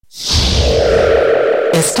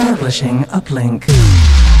Establishing uplink.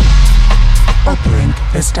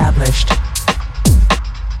 Uplink established.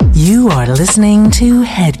 You are listening to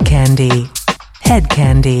Hedkandi.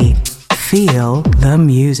 Hedkandi. Feel the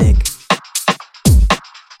music.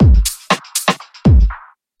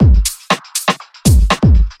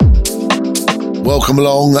 Welcome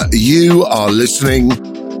along. You are listening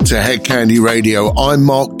to Hedkandi Radio. I'm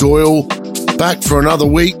Mark Doyle, back for another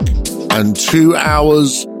week and 2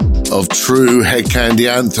 hours of true Hedkandi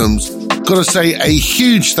anthems. Got to say a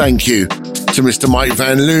huge thank you to Mr. Mike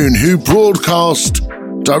Van Loon, who broadcast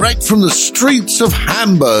direct from the streets of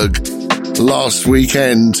Hamburg last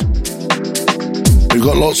weekend. We've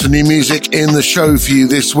got lots of new music in the show for you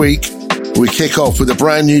this week. We kick off with a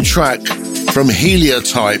brand new track from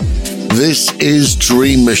Heliotype. This is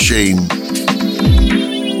Dream Machine.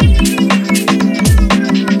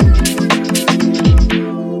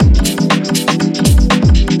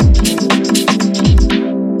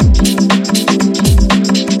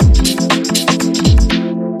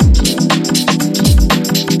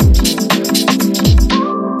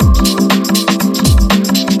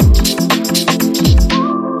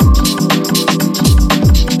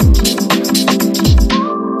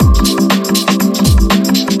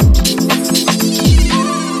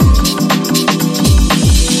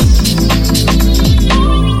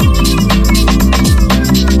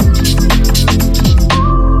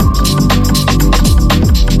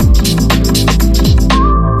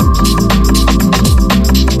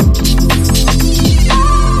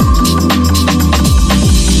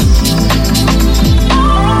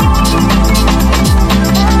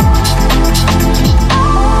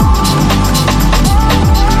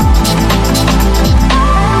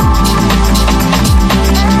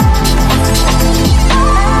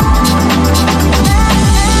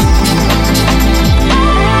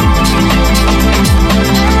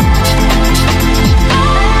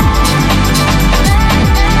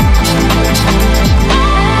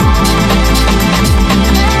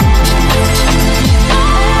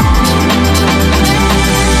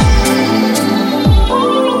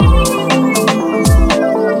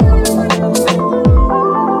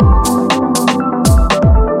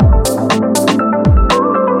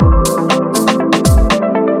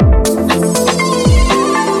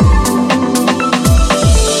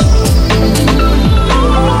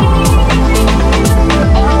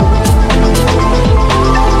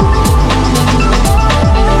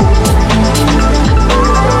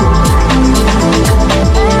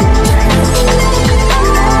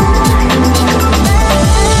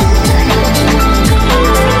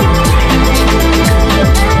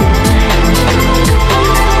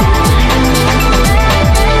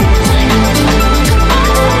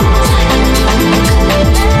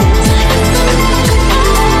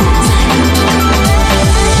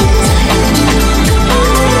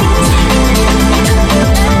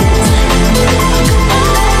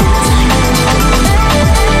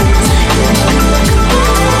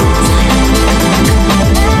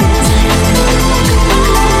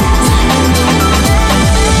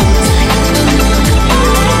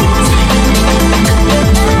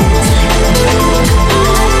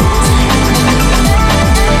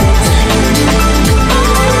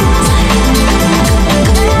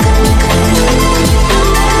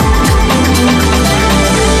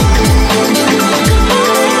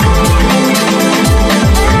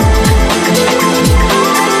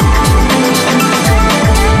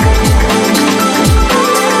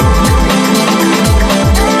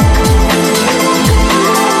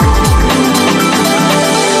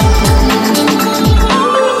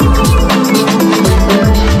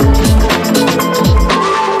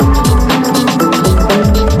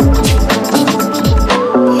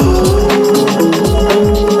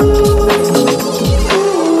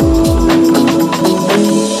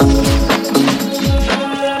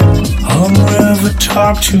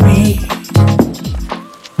 talk to me.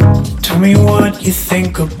 Tell me what you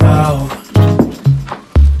think about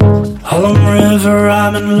Harlem River.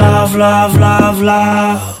 I'm in love, love, love,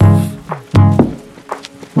 love.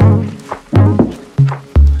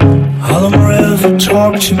 Harlem River,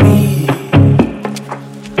 talk to me.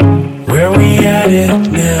 Where we at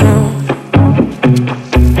it now?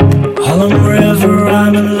 Harlem River,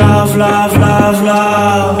 I'm in love, love, love,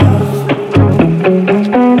 love.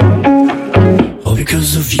 All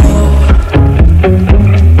because of you.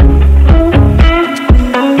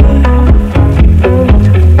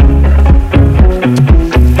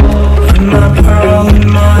 In my pearl and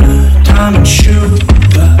my diamond shoe,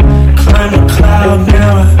 I climbed a cloud,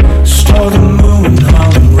 now I stole the moon.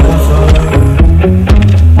 Harlem River,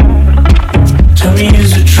 tell me,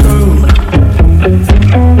 is it true?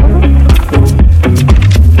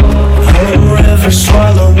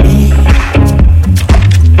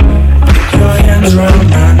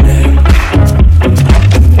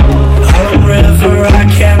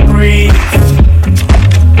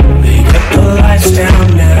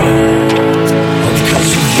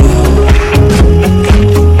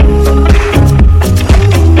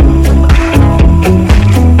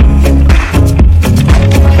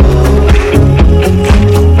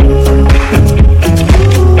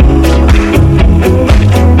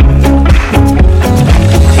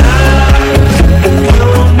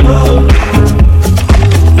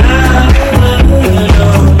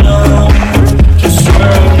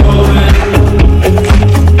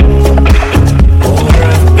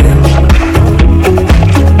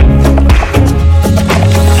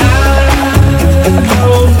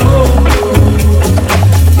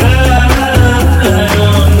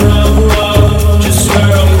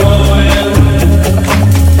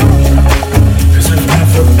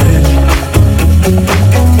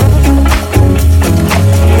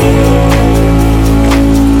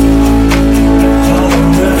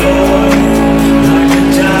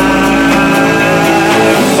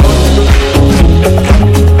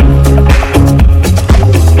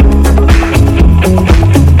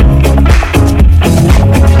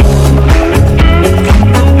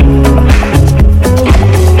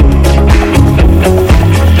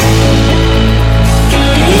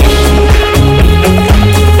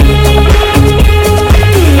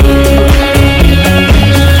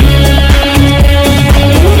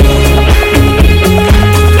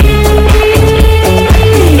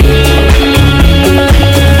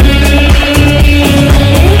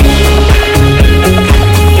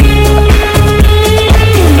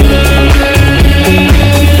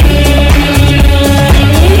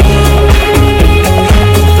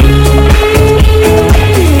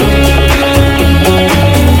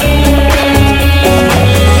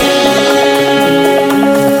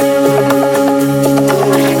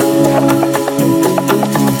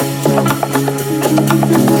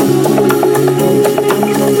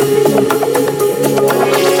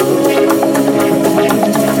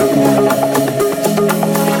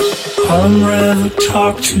 Come rather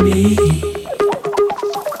talk to me.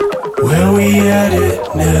 Where we at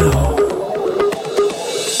it now?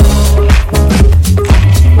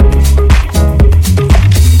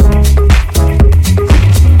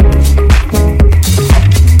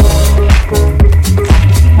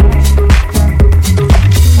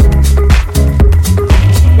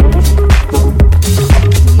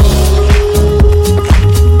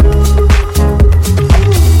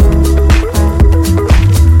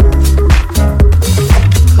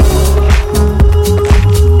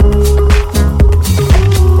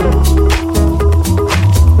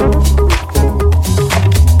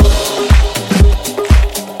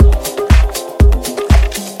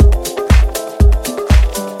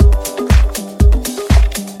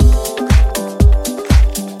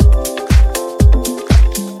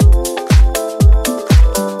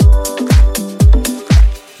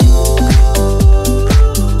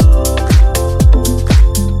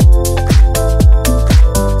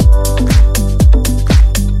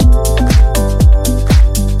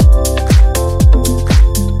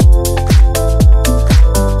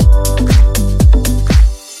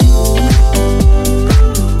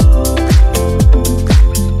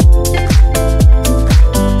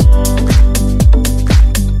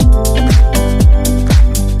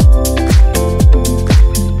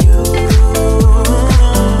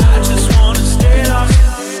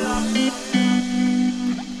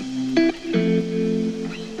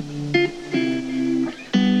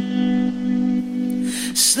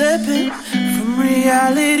 Slipping from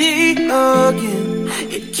reality again.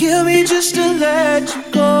 It killed me just to let you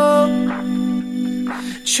go.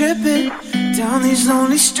 Tripping down these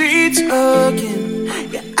lonely streets again.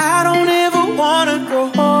 Yeah, I don't ever wanna go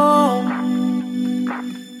home.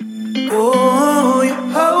 Oh, you're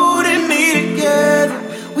holding me together.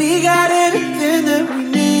 We got everything that we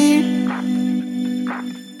need.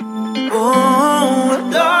 Oh, we're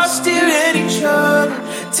lost here in each other.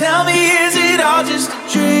 Tell me, is it all just a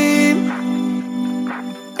dream?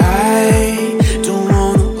 I don't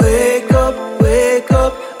wanna wake up.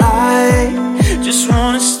 I just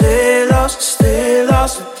wanna stay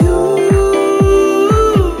lost with you.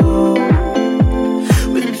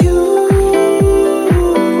 With you.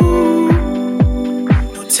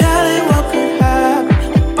 No telling what could happen.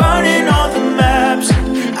 We're burning all the maps.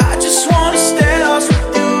 I just wanna stay lost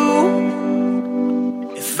with you.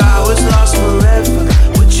 If I was lost forever,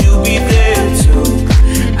 would you be there too?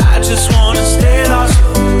 I just wanna stay lost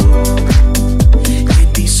with you.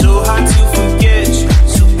 It'd be so hard to forget you,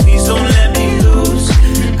 so please don't let me lose.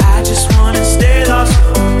 I just wanna stay lost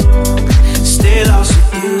with you. Stay lost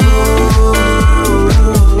with you.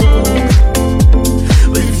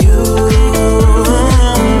 With you.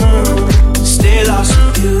 Stay lost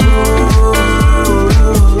with you.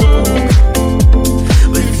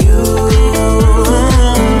 With you.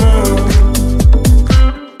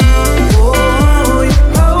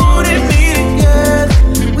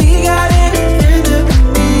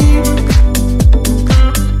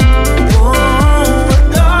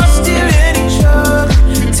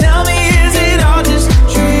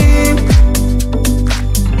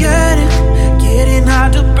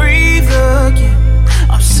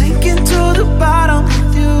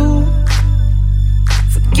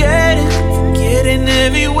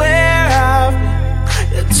 Everywhere I've been,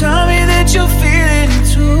 yeah, tell me that you're feeling it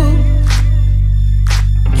too.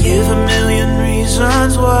 Give a million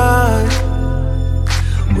reasons why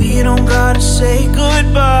we don't gotta say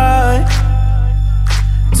goodbye.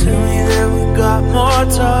 Tell me that we got more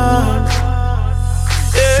time.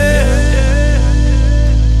 Yeah.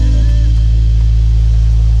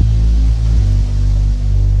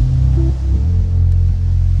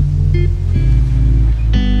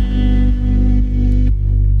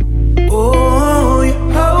 Oh,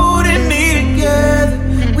 you're holding me together.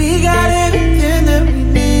 We got everything that we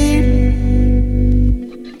need.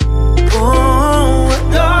 Oh, we're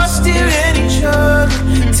lost here in each other.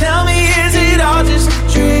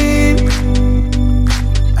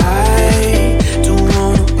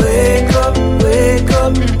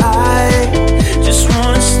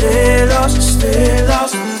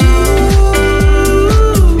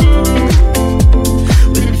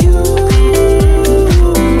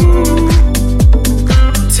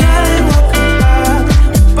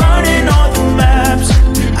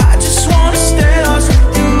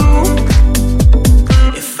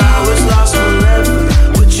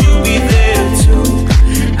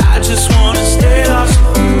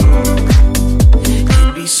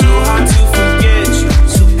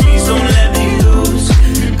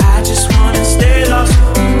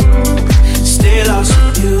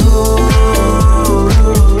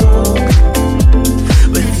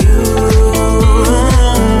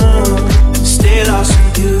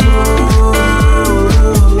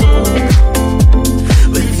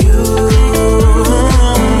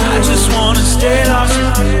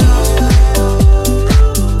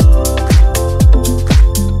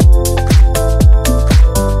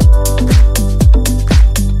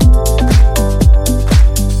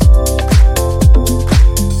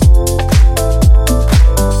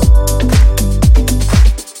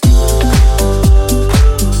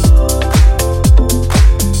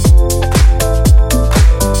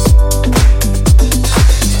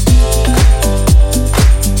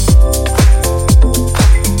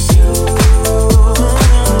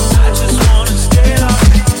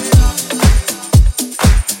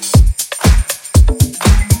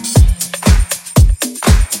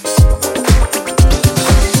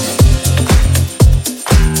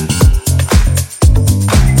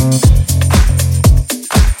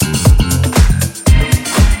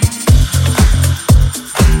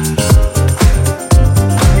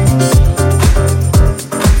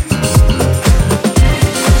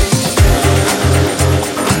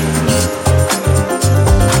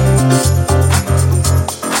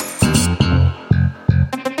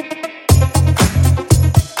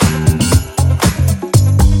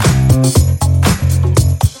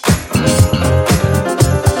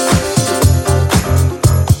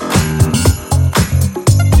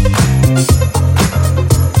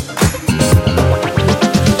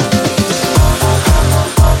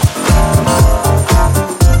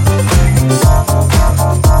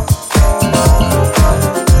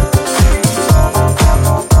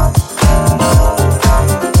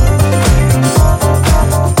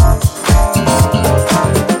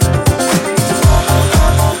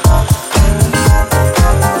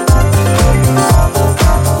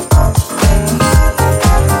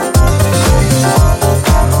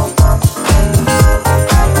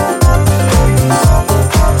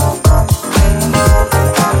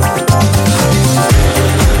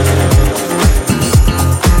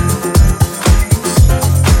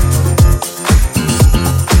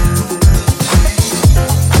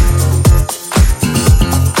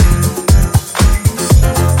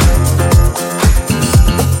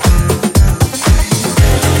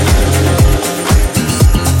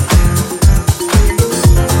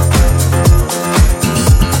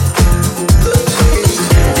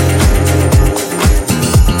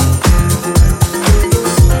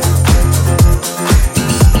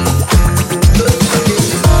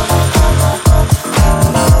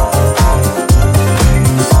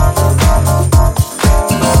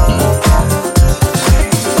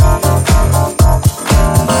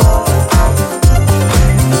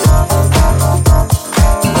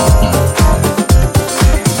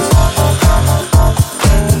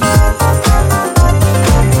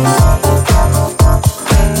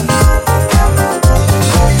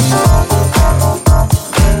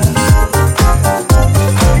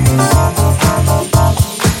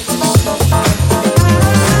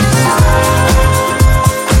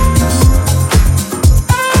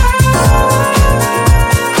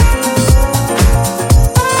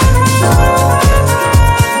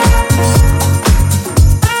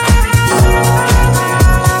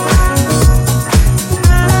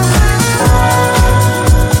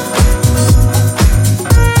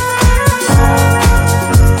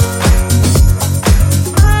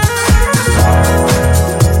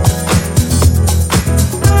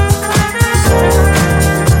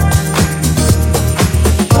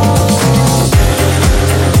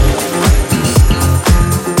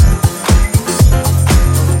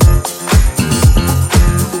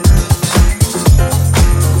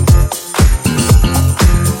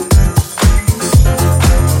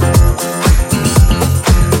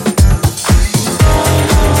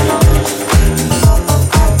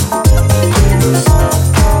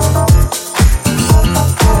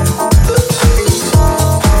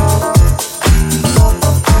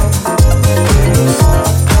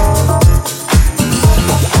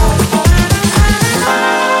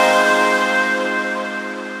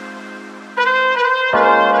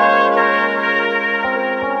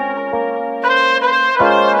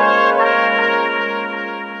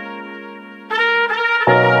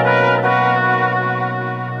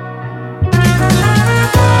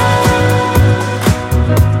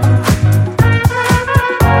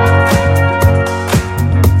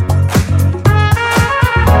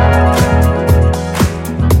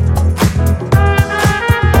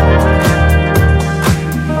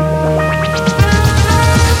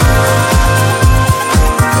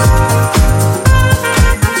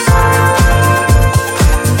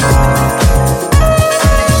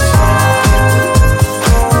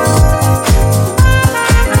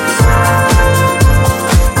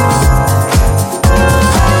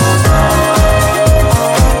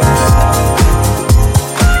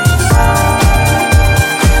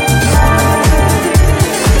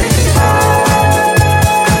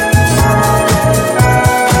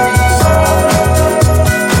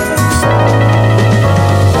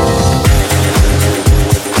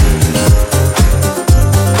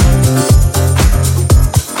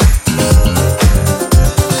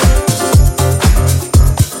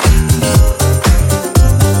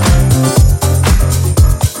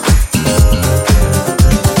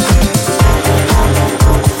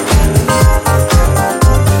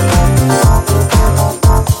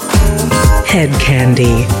 Head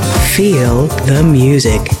Candy. Feel the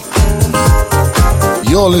music.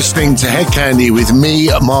 You're listening to Head Candy with me,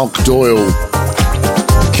 Mark Doyle.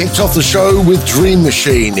 Kicked off the show with Dream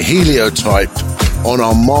Machine, Heliotype on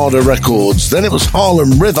Armada Records. Then it was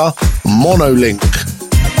Harlem River, Monolink.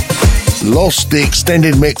 Lost the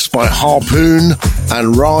extended mix by Harpoon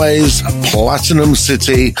and Rise, Platinum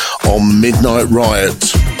City on Midnight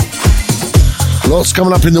Riot. Lots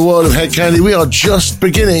coming up in the world of Head Candy. We are just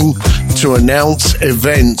beginning to announce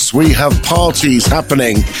events. We have parties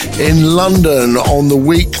happening in London on the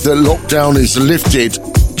week that lockdown is lifted,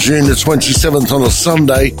 June the 27th on a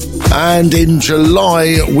Sunday. And in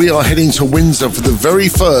July, we are heading to Windsor for the very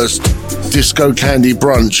first Disco Candy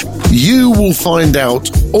Brunch. You will find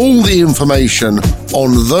out all the information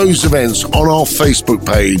on those events on our Facebook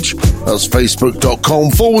page. That's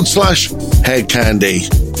facebook.com/Head Candy.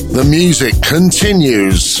 The music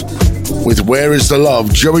continues with Where Is the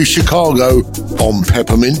Love, Joey Chicago on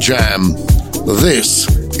Peppermint Jam. This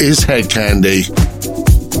is Head Candy.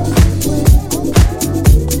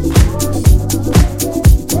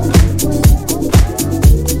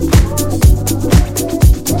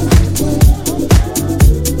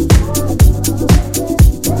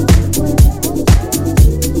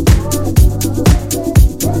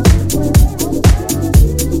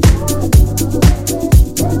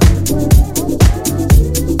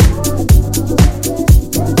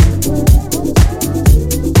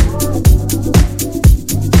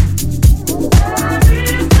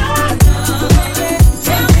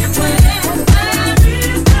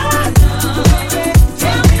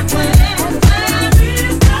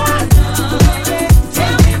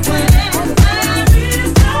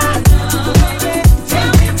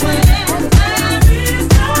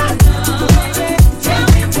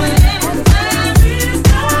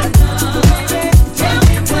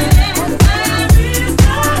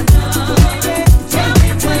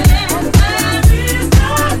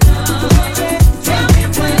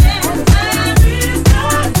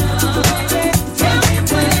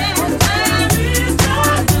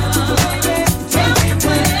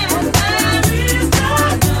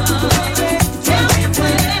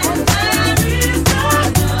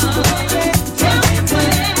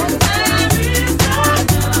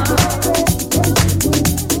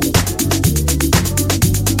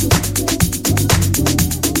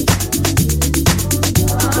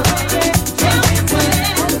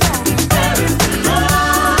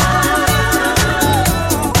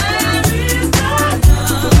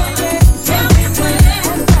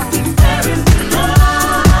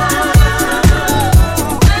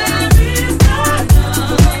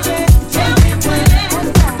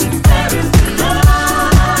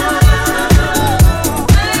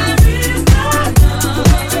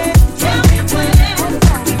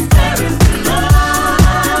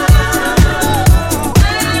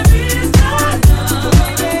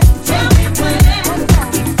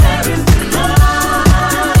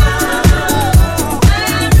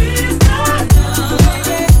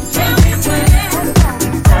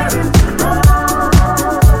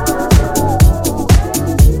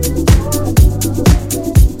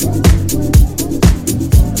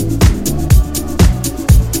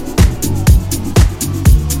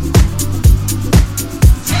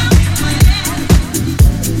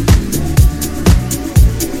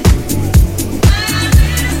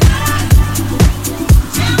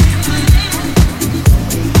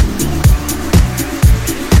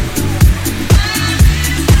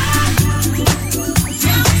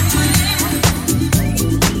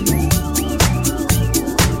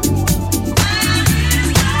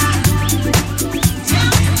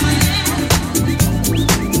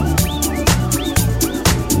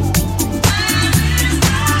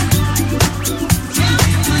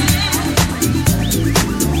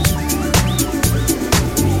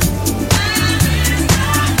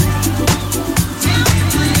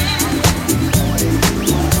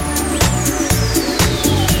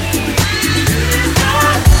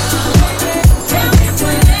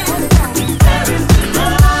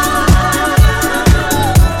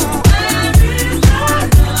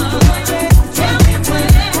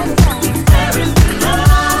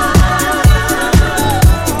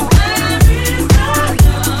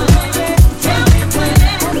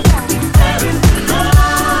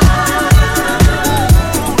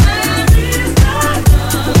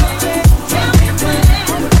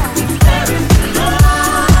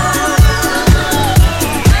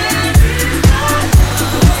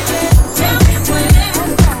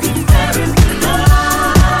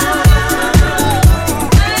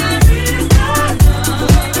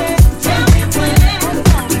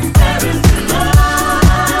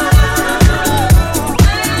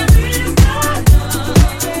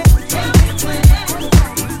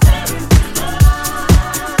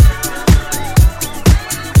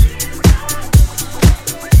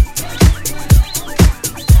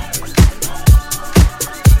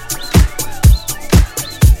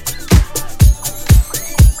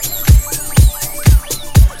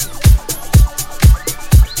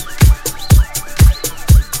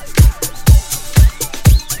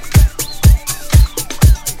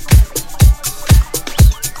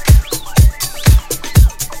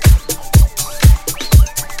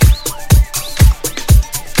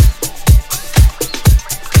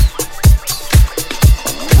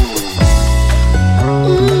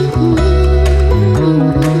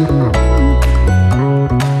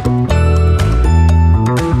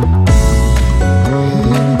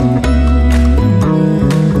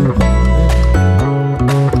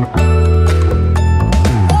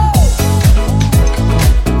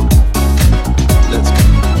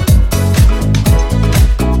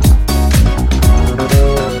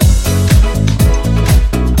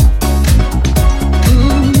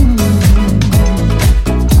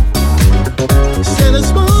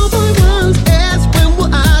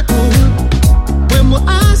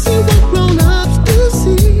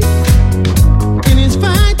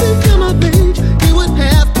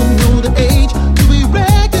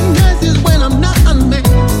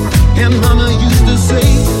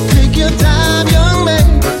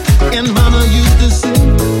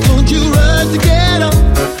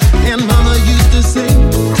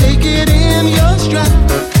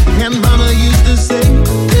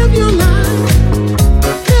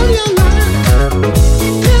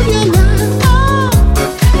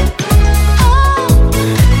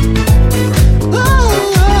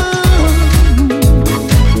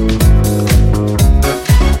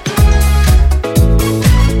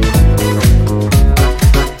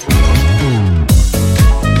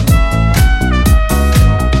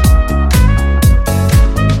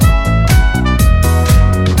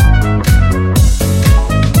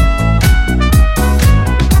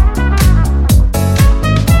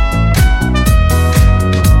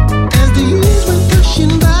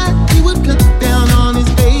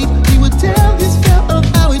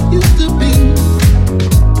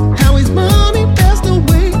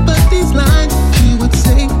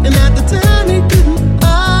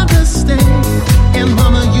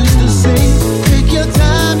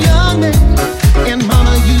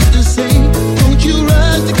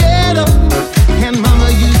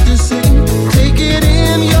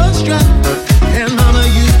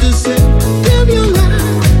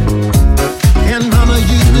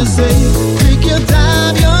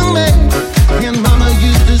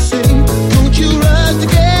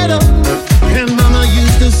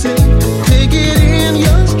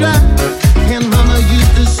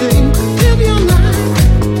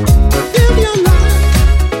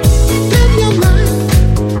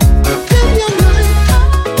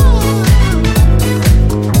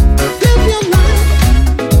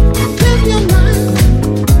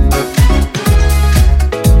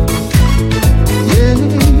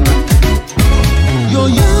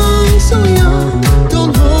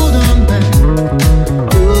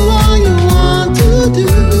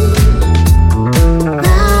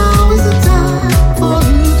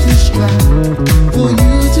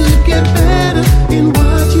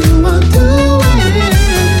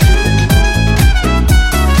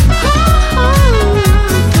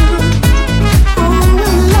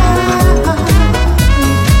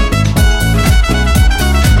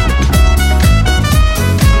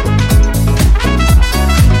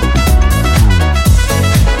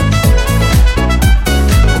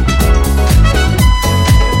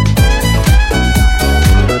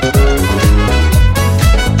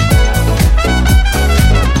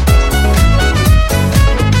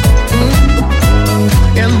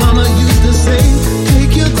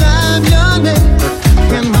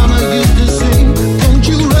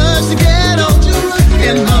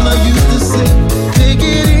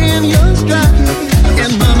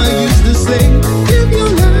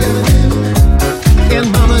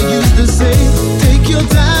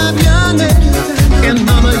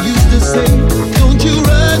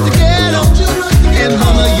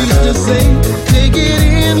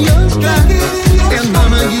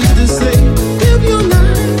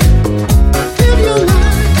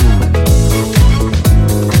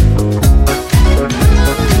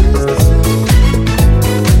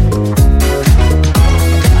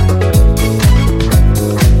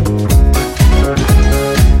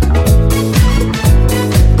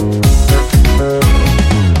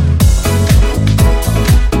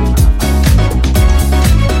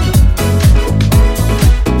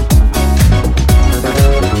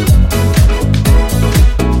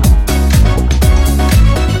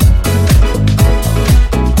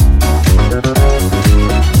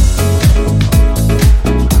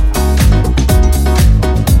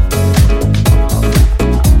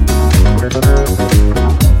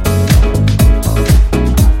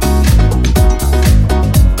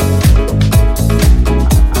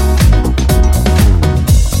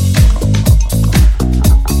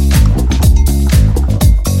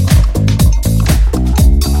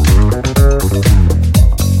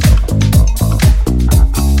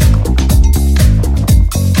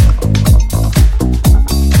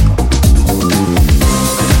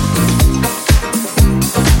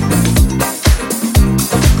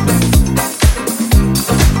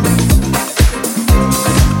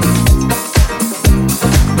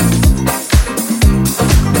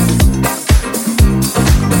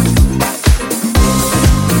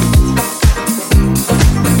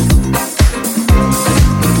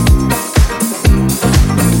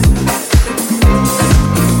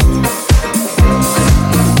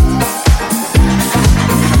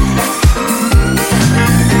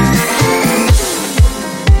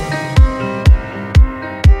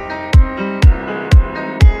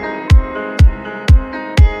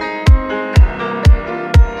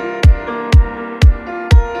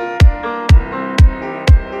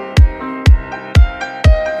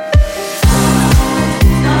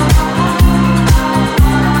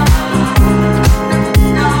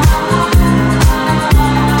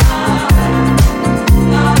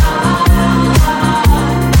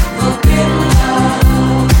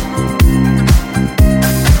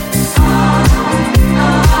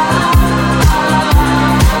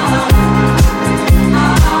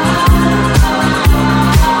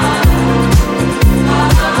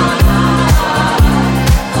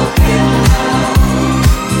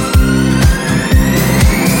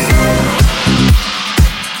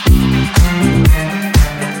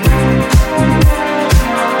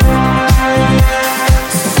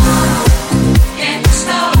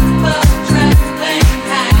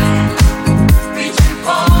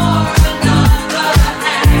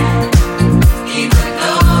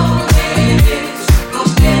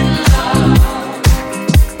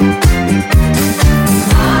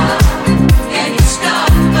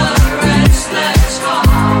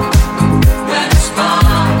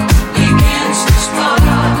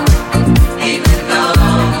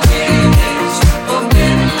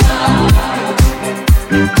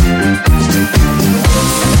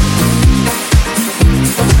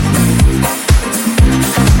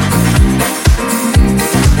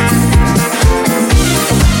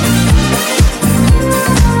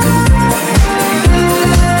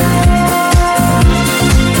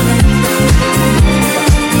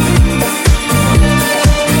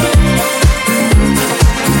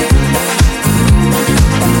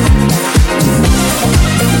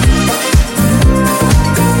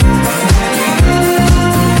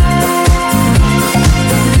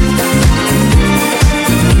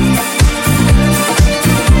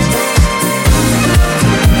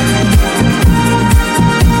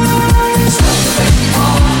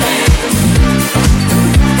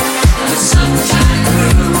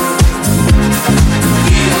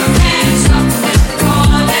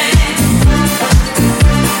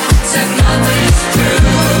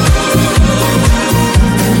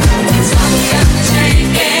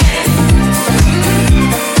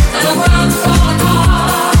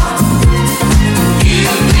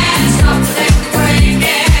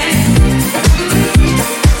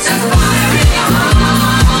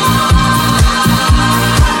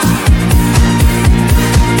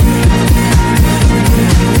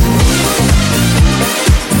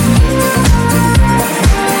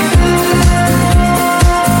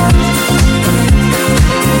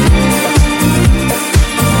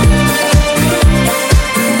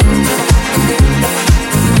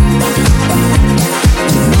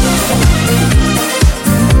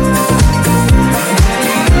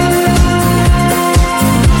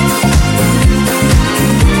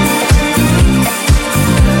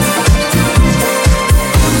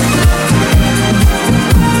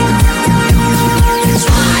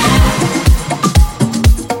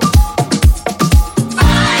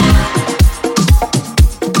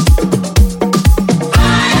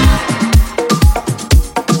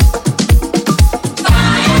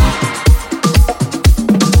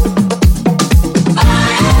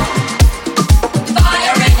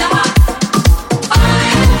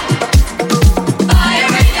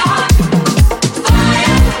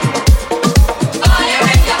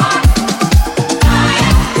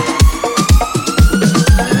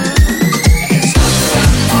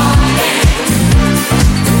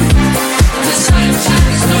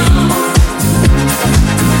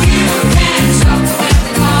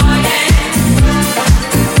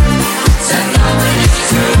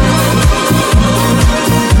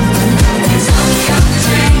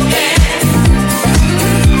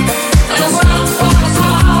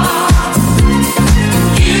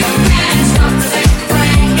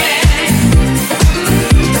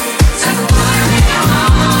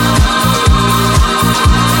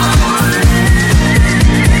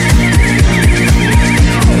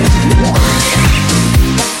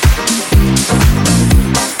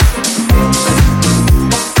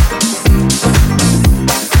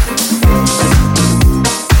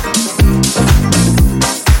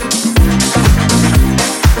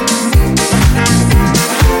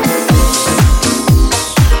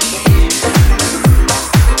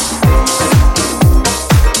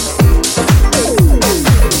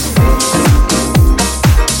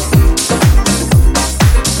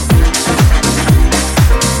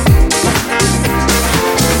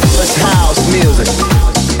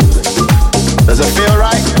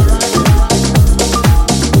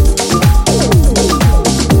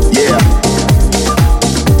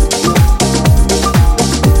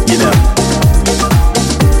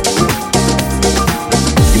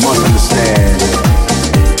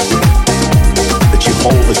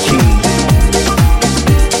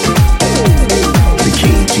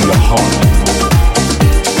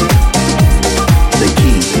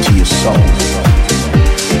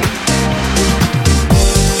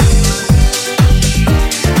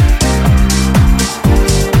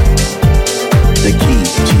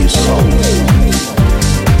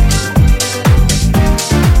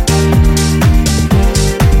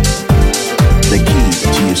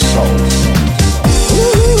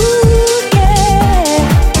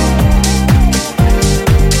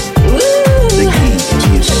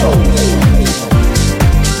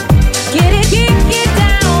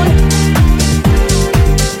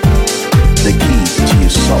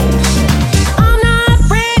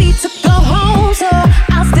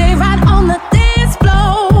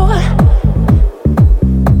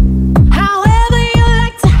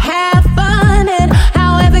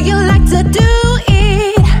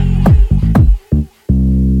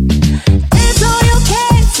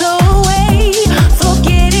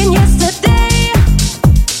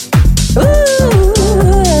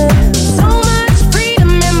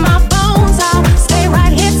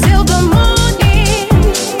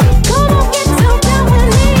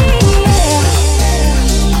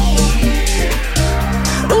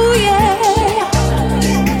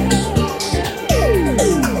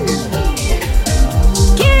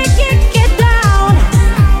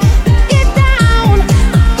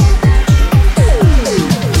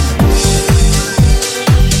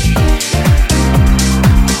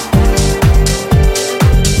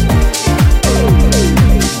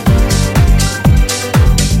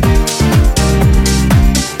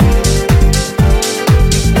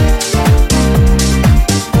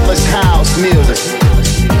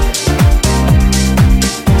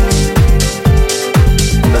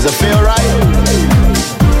 feel right?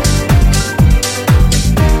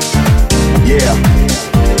 Yeah.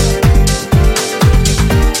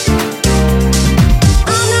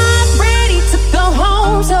 I'm not ready to go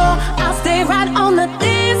home, so I'll stay right on the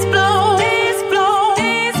dance floor. Dance floor,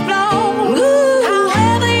 dance floor. Ooh.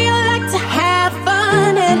 However you like to have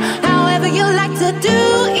fun and however you like to do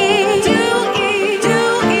it, do it, do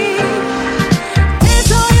it.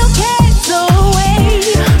 Dance all your cares away,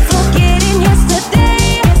 forgetting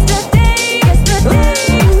yesterday, yesterday, yesterday.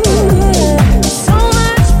 Ooh. So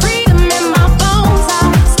much freedom in my bones,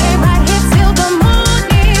 I'll stay right here till the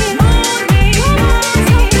morning, morning. Come on,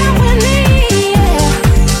 so down with me, yeah.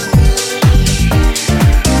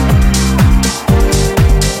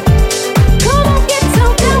 Come on, get so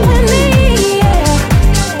down with me, yeah.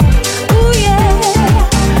 Ooh, yeah.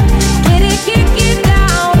 Get it, get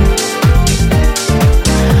down.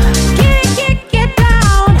 Get it, get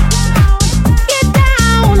down. Get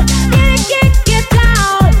down. Get it, get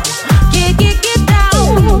down. Get down.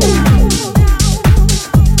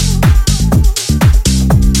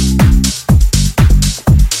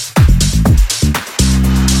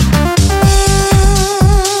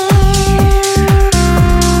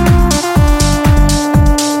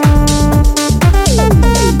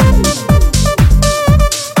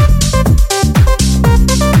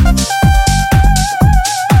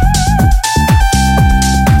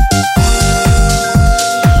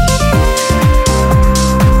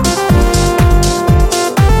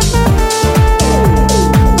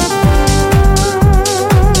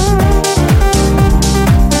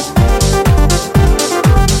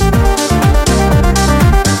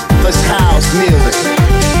 Let's house music.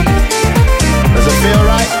 Does it feel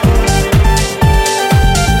right?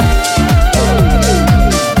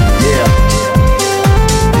 Yeah.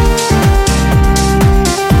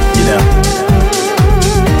 You know,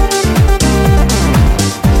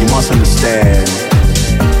 you must understand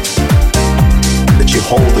that you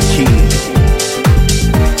hold the key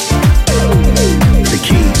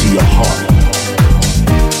to your heart,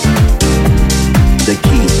 the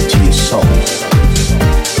key to your soul.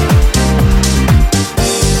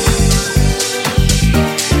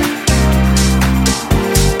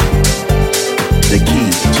 The key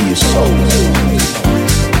to your soul.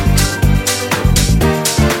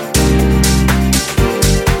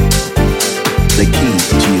 The key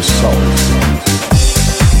to your soul.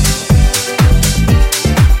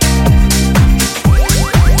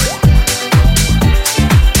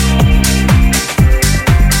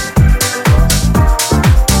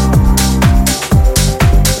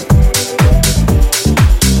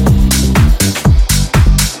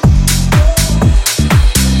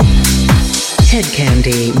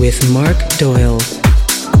 Hedkandi with Mark Doyle.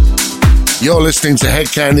 You're listening to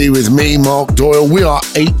Hedkandi with me, Mark Doyle. We are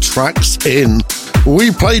 8 tracks in.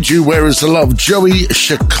 We played you Where Is the Love, Joey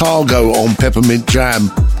Chicago on Peppermint Jam.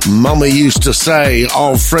 Mummy used to say,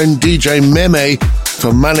 our friend DJ Meme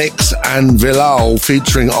for Manix and Vilal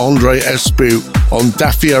featuring Andre Espu on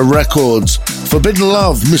Daffia Records. Forbidden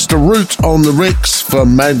Love, Mr. Root on the Ricks for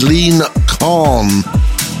Madeleine Kahn.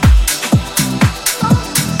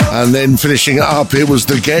 And then finishing it up, it was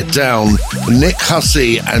The Get Down, Nick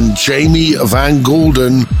Hussey and Jamie Van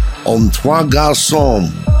Goulden on Trois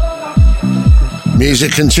Garçons.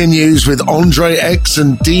 Music continues with Andre X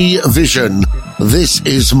and D Vision. This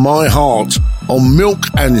is My Heart on Milk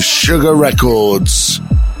and Sugar Records.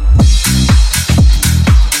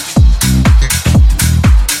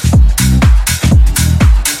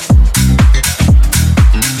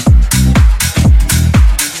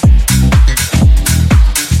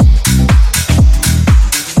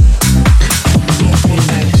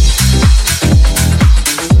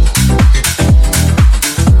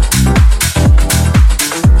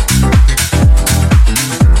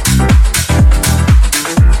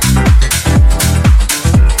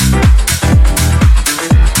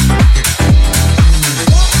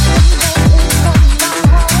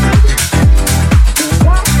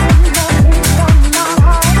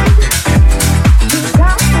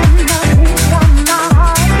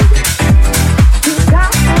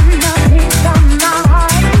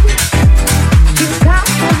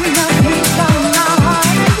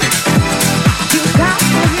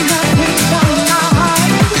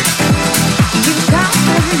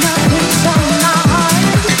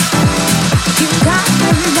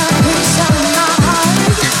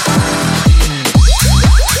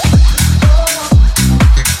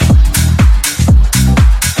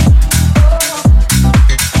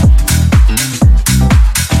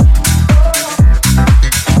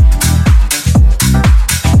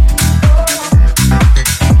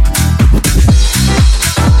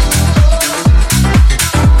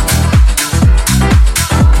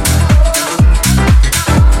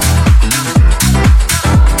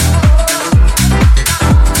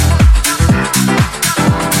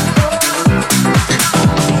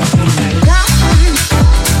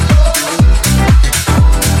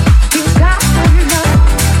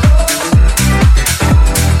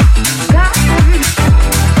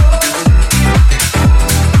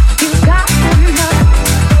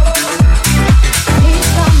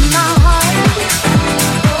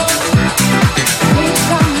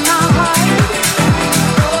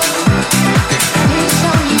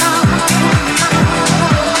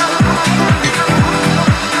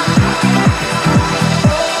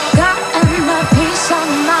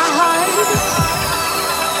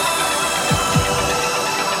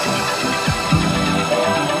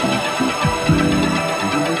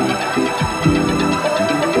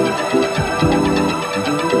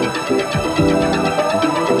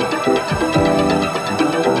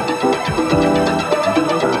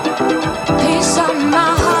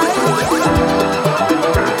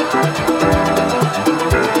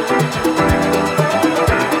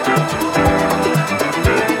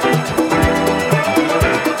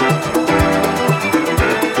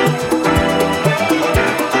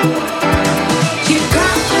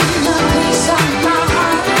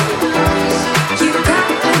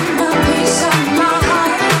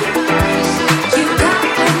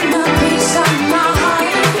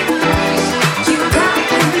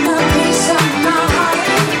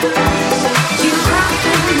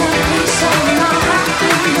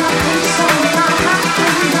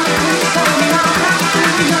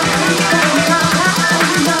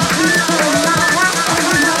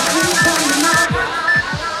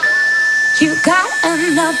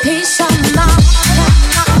 a piece of my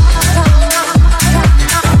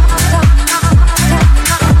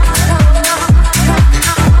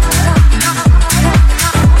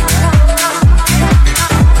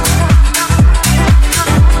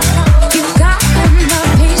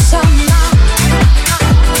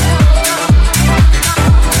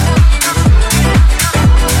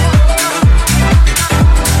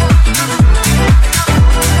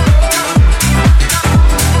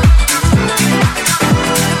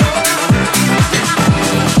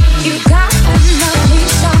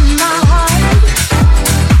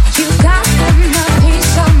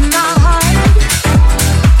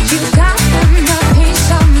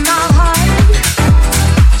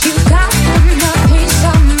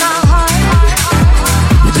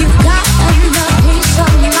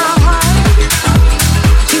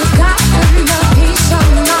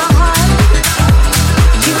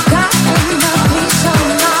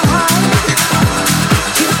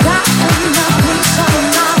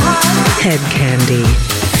Hedkandi.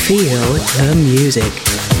 Feel the music.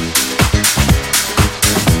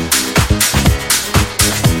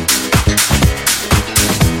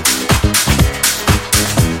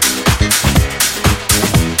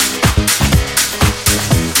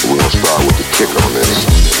 We're gonna start with the kick on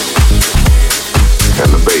this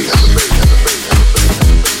and the bass.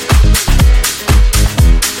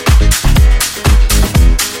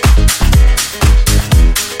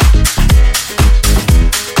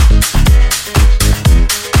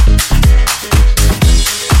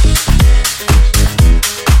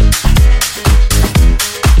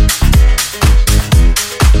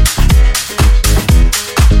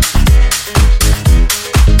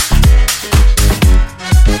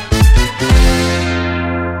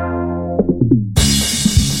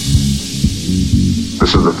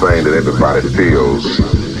 This is the thing that everybody feels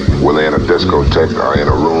when they're in a discotheque or in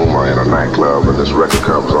a room or in a nightclub and this record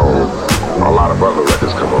comes on. A lot of other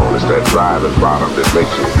records come on. It's that driving bottom that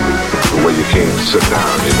makes you, when you can't sit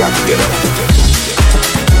down, you got to get up.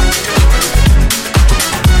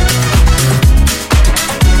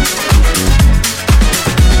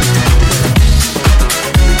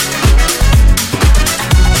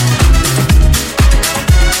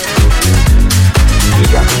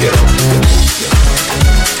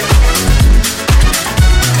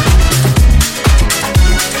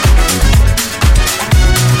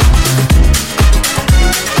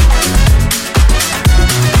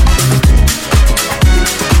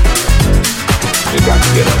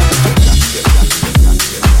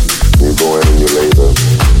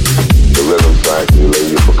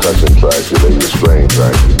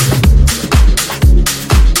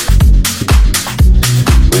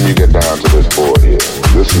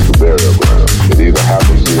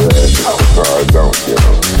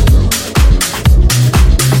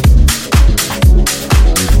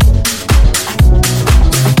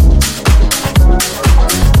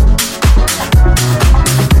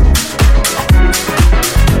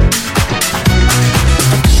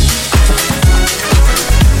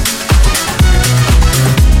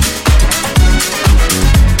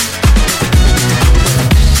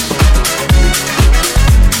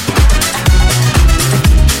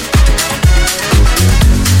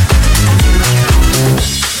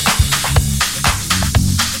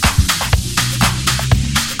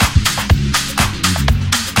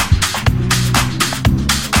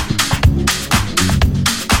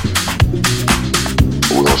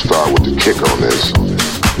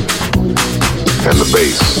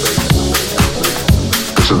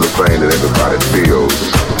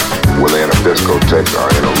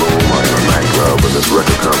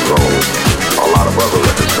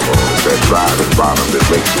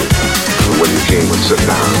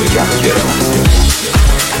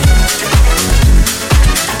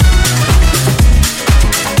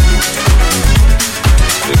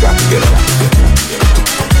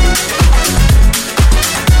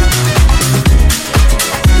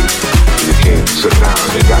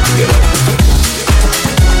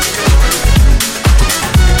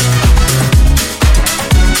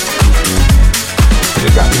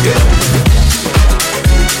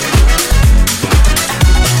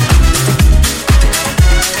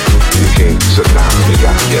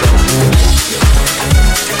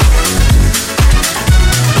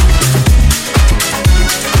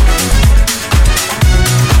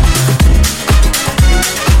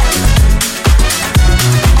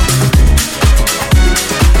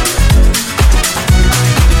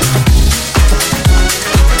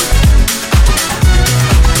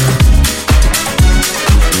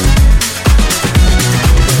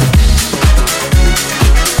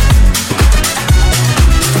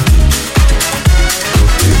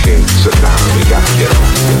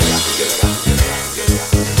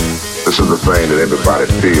 This is the thing that everybody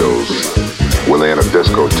feels when they're in a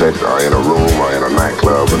discotheque or in a room or in a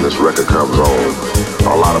nightclub and this record comes on.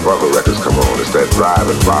 A lot of other records come on. It's that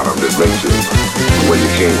driving bottom that makes you, when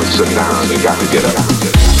you can't even sit down, you got to get up.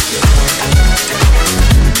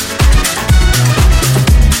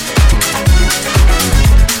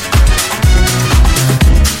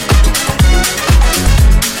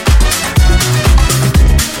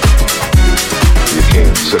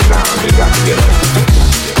 Sit down, you got to get up.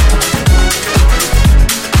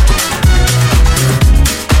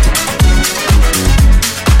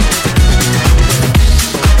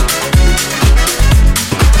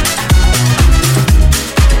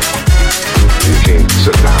 You can't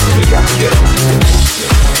sit down, you got to get up.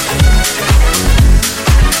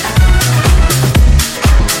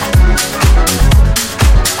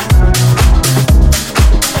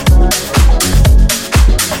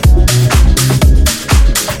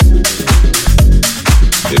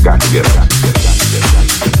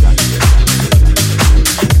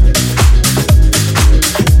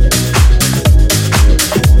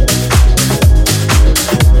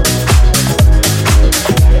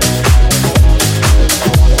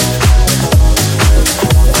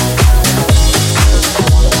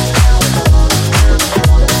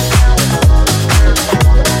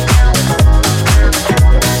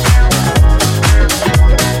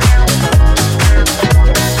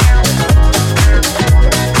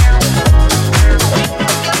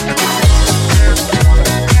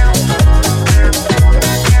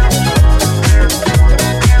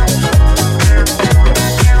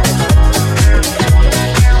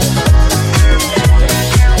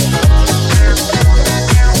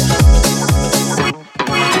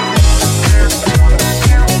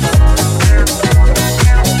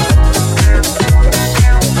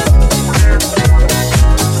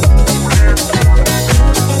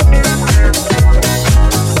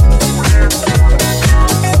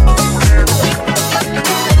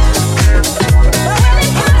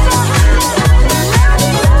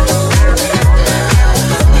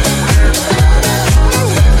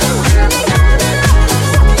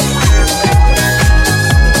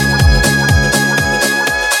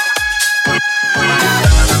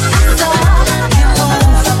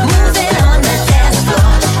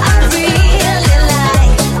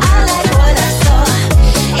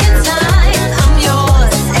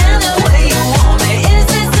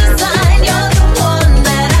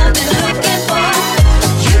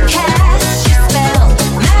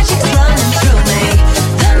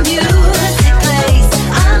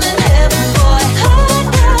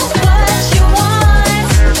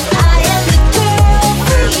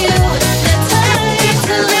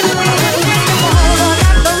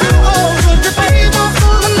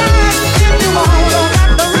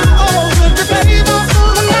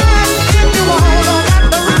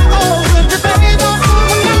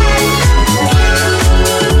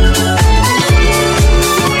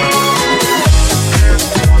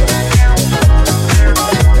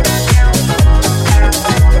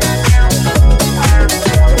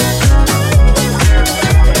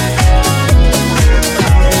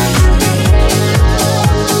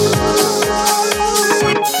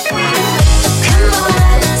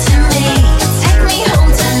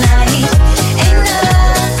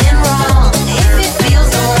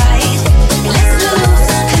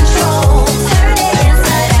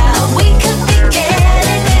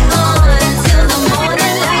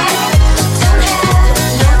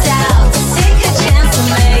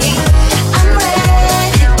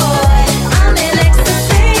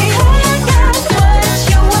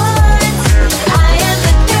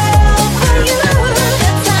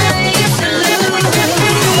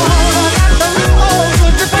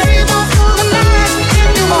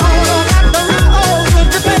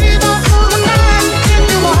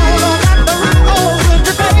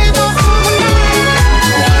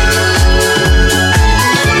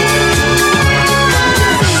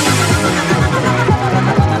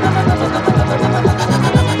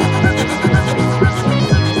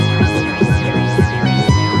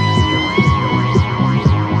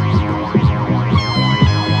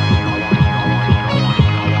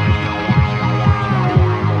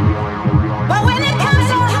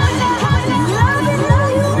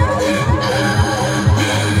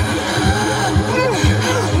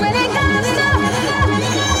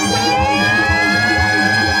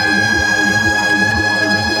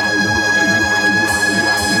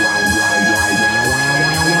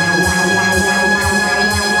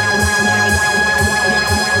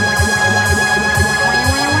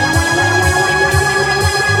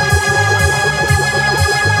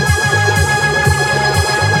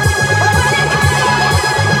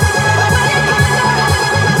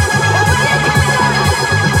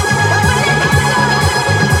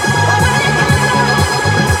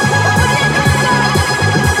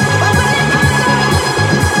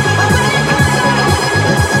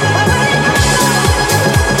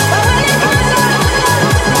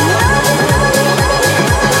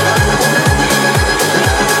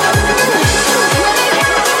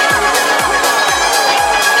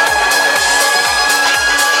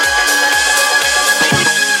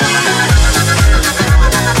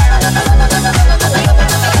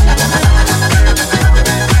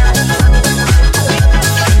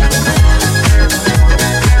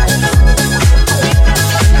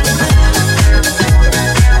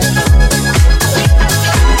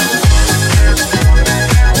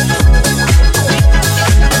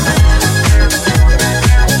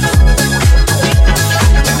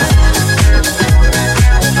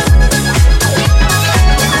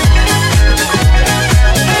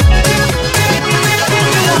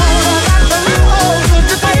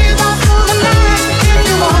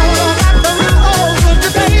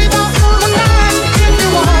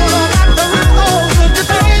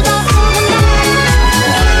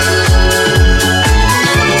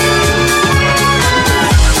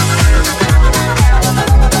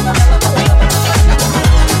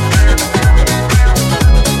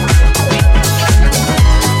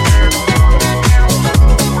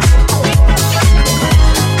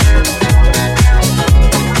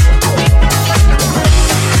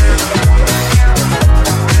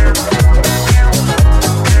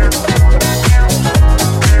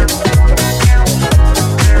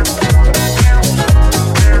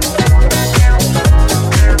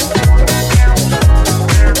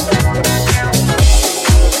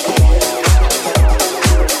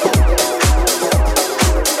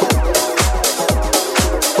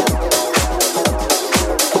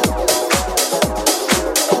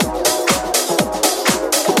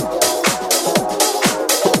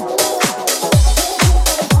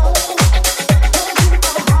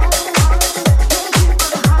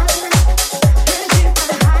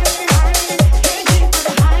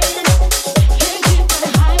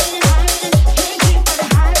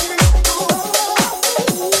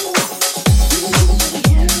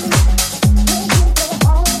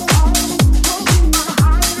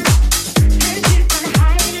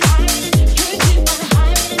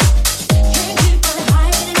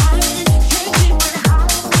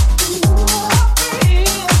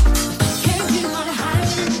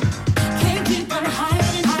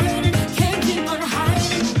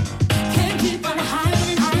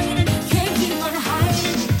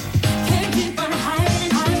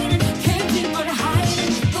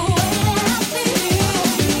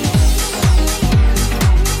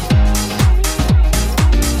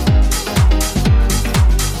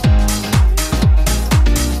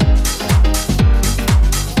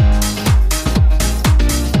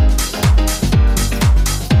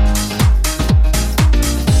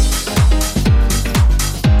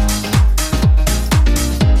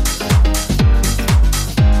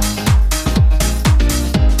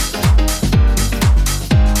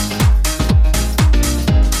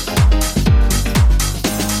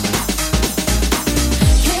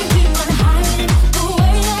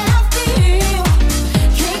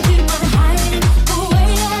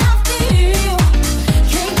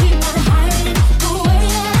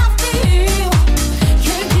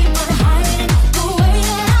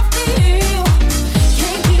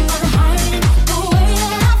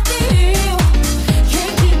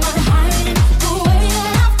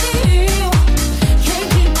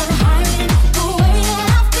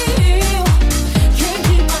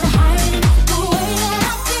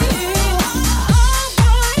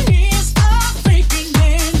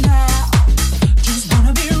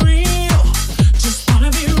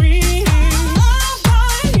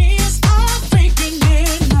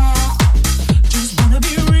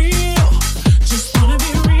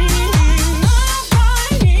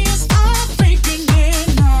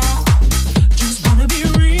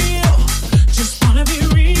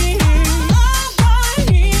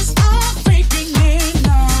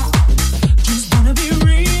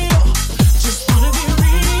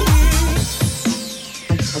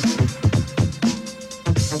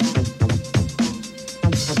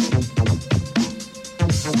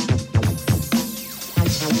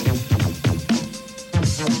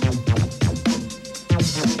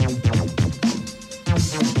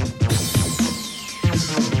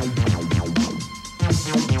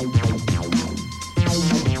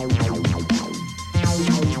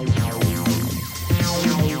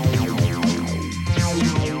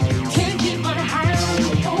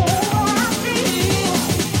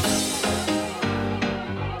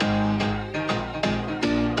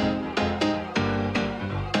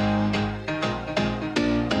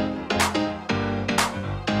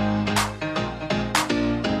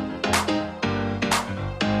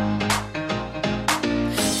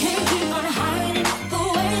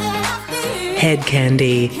 Head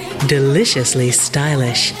Candy, deliciously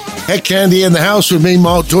stylish. Head Candy in the house with me,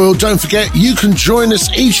 Mark Doyle. Don't forget, you can join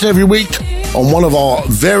us each and every week on one of our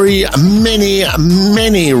very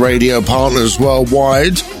many radio partners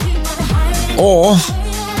worldwide, or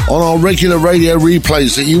on our regular radio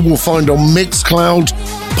replays that you will find on Mixcloud,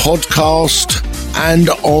 podcast, and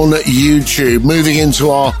on YouTube. Moving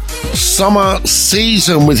into our summer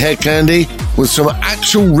season with Head Candy, with some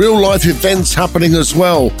actual real-life events happening as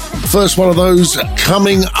well. First one of those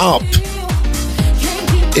coming up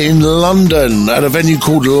in London at a venue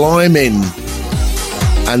called Lymin.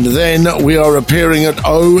 And then we are appearing at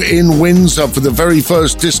O in Windsor for the very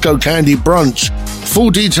first Disco Candy brunch.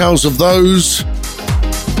 Full details of those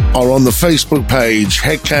are on the Facebook page,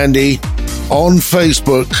 Head Candy on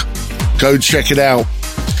Facebook. Go check it out.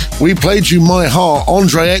 We played you My Heart,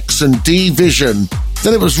 Andre X and D Vision.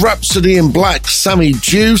 Then it was Rhapsody in Black, Sammy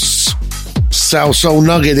Juice, South Soul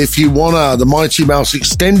Nugget, If You Wanna, the Mighty Mouse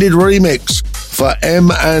extended remix for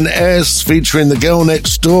M&S featuring the girl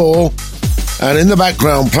next door. And in the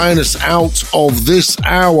background, playing us out of this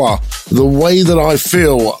hour, The Way That I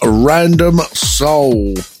Feel, Random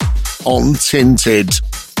Soul on Tinted.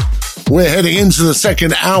 We're heading into the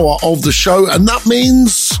second hour of the show, and that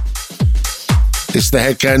means it's the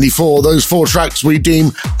Head Candy 4. Those 4 tracks we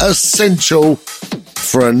deem essential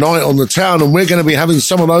for a night on the town, and we're going to be having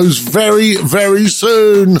some of those very, very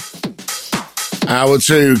soon. Hour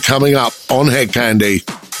 2 coming up on Head Candy.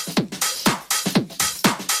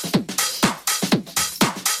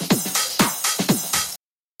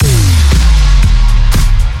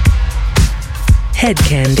 Head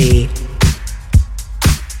Candy.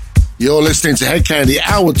 You're listening to Head Candy,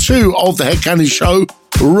 hour 2 of the Head Candy Show,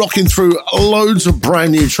 rocking through loads of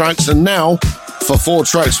brand new tracks, and now for 4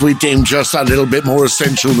 tracks we deem just a little bit more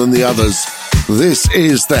essential than the others. This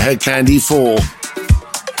is the Head Candy 4.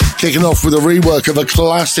 Kicking off with a rework of a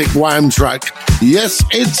classic Wham track. Yes,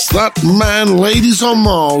 it's that man, Ladies on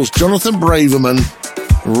Mars, Jonathan Braverman,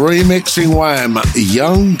 remixing Wham,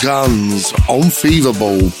 Young Guns on Fever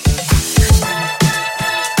Ball.